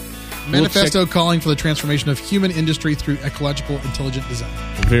 Manifesto calling for the transformation of human industry through ecological intelligent design.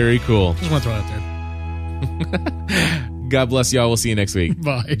 Very cool. Just want to throw it out there. God bless y'all. We'll see you next week.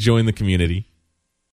 Bye. Join the community.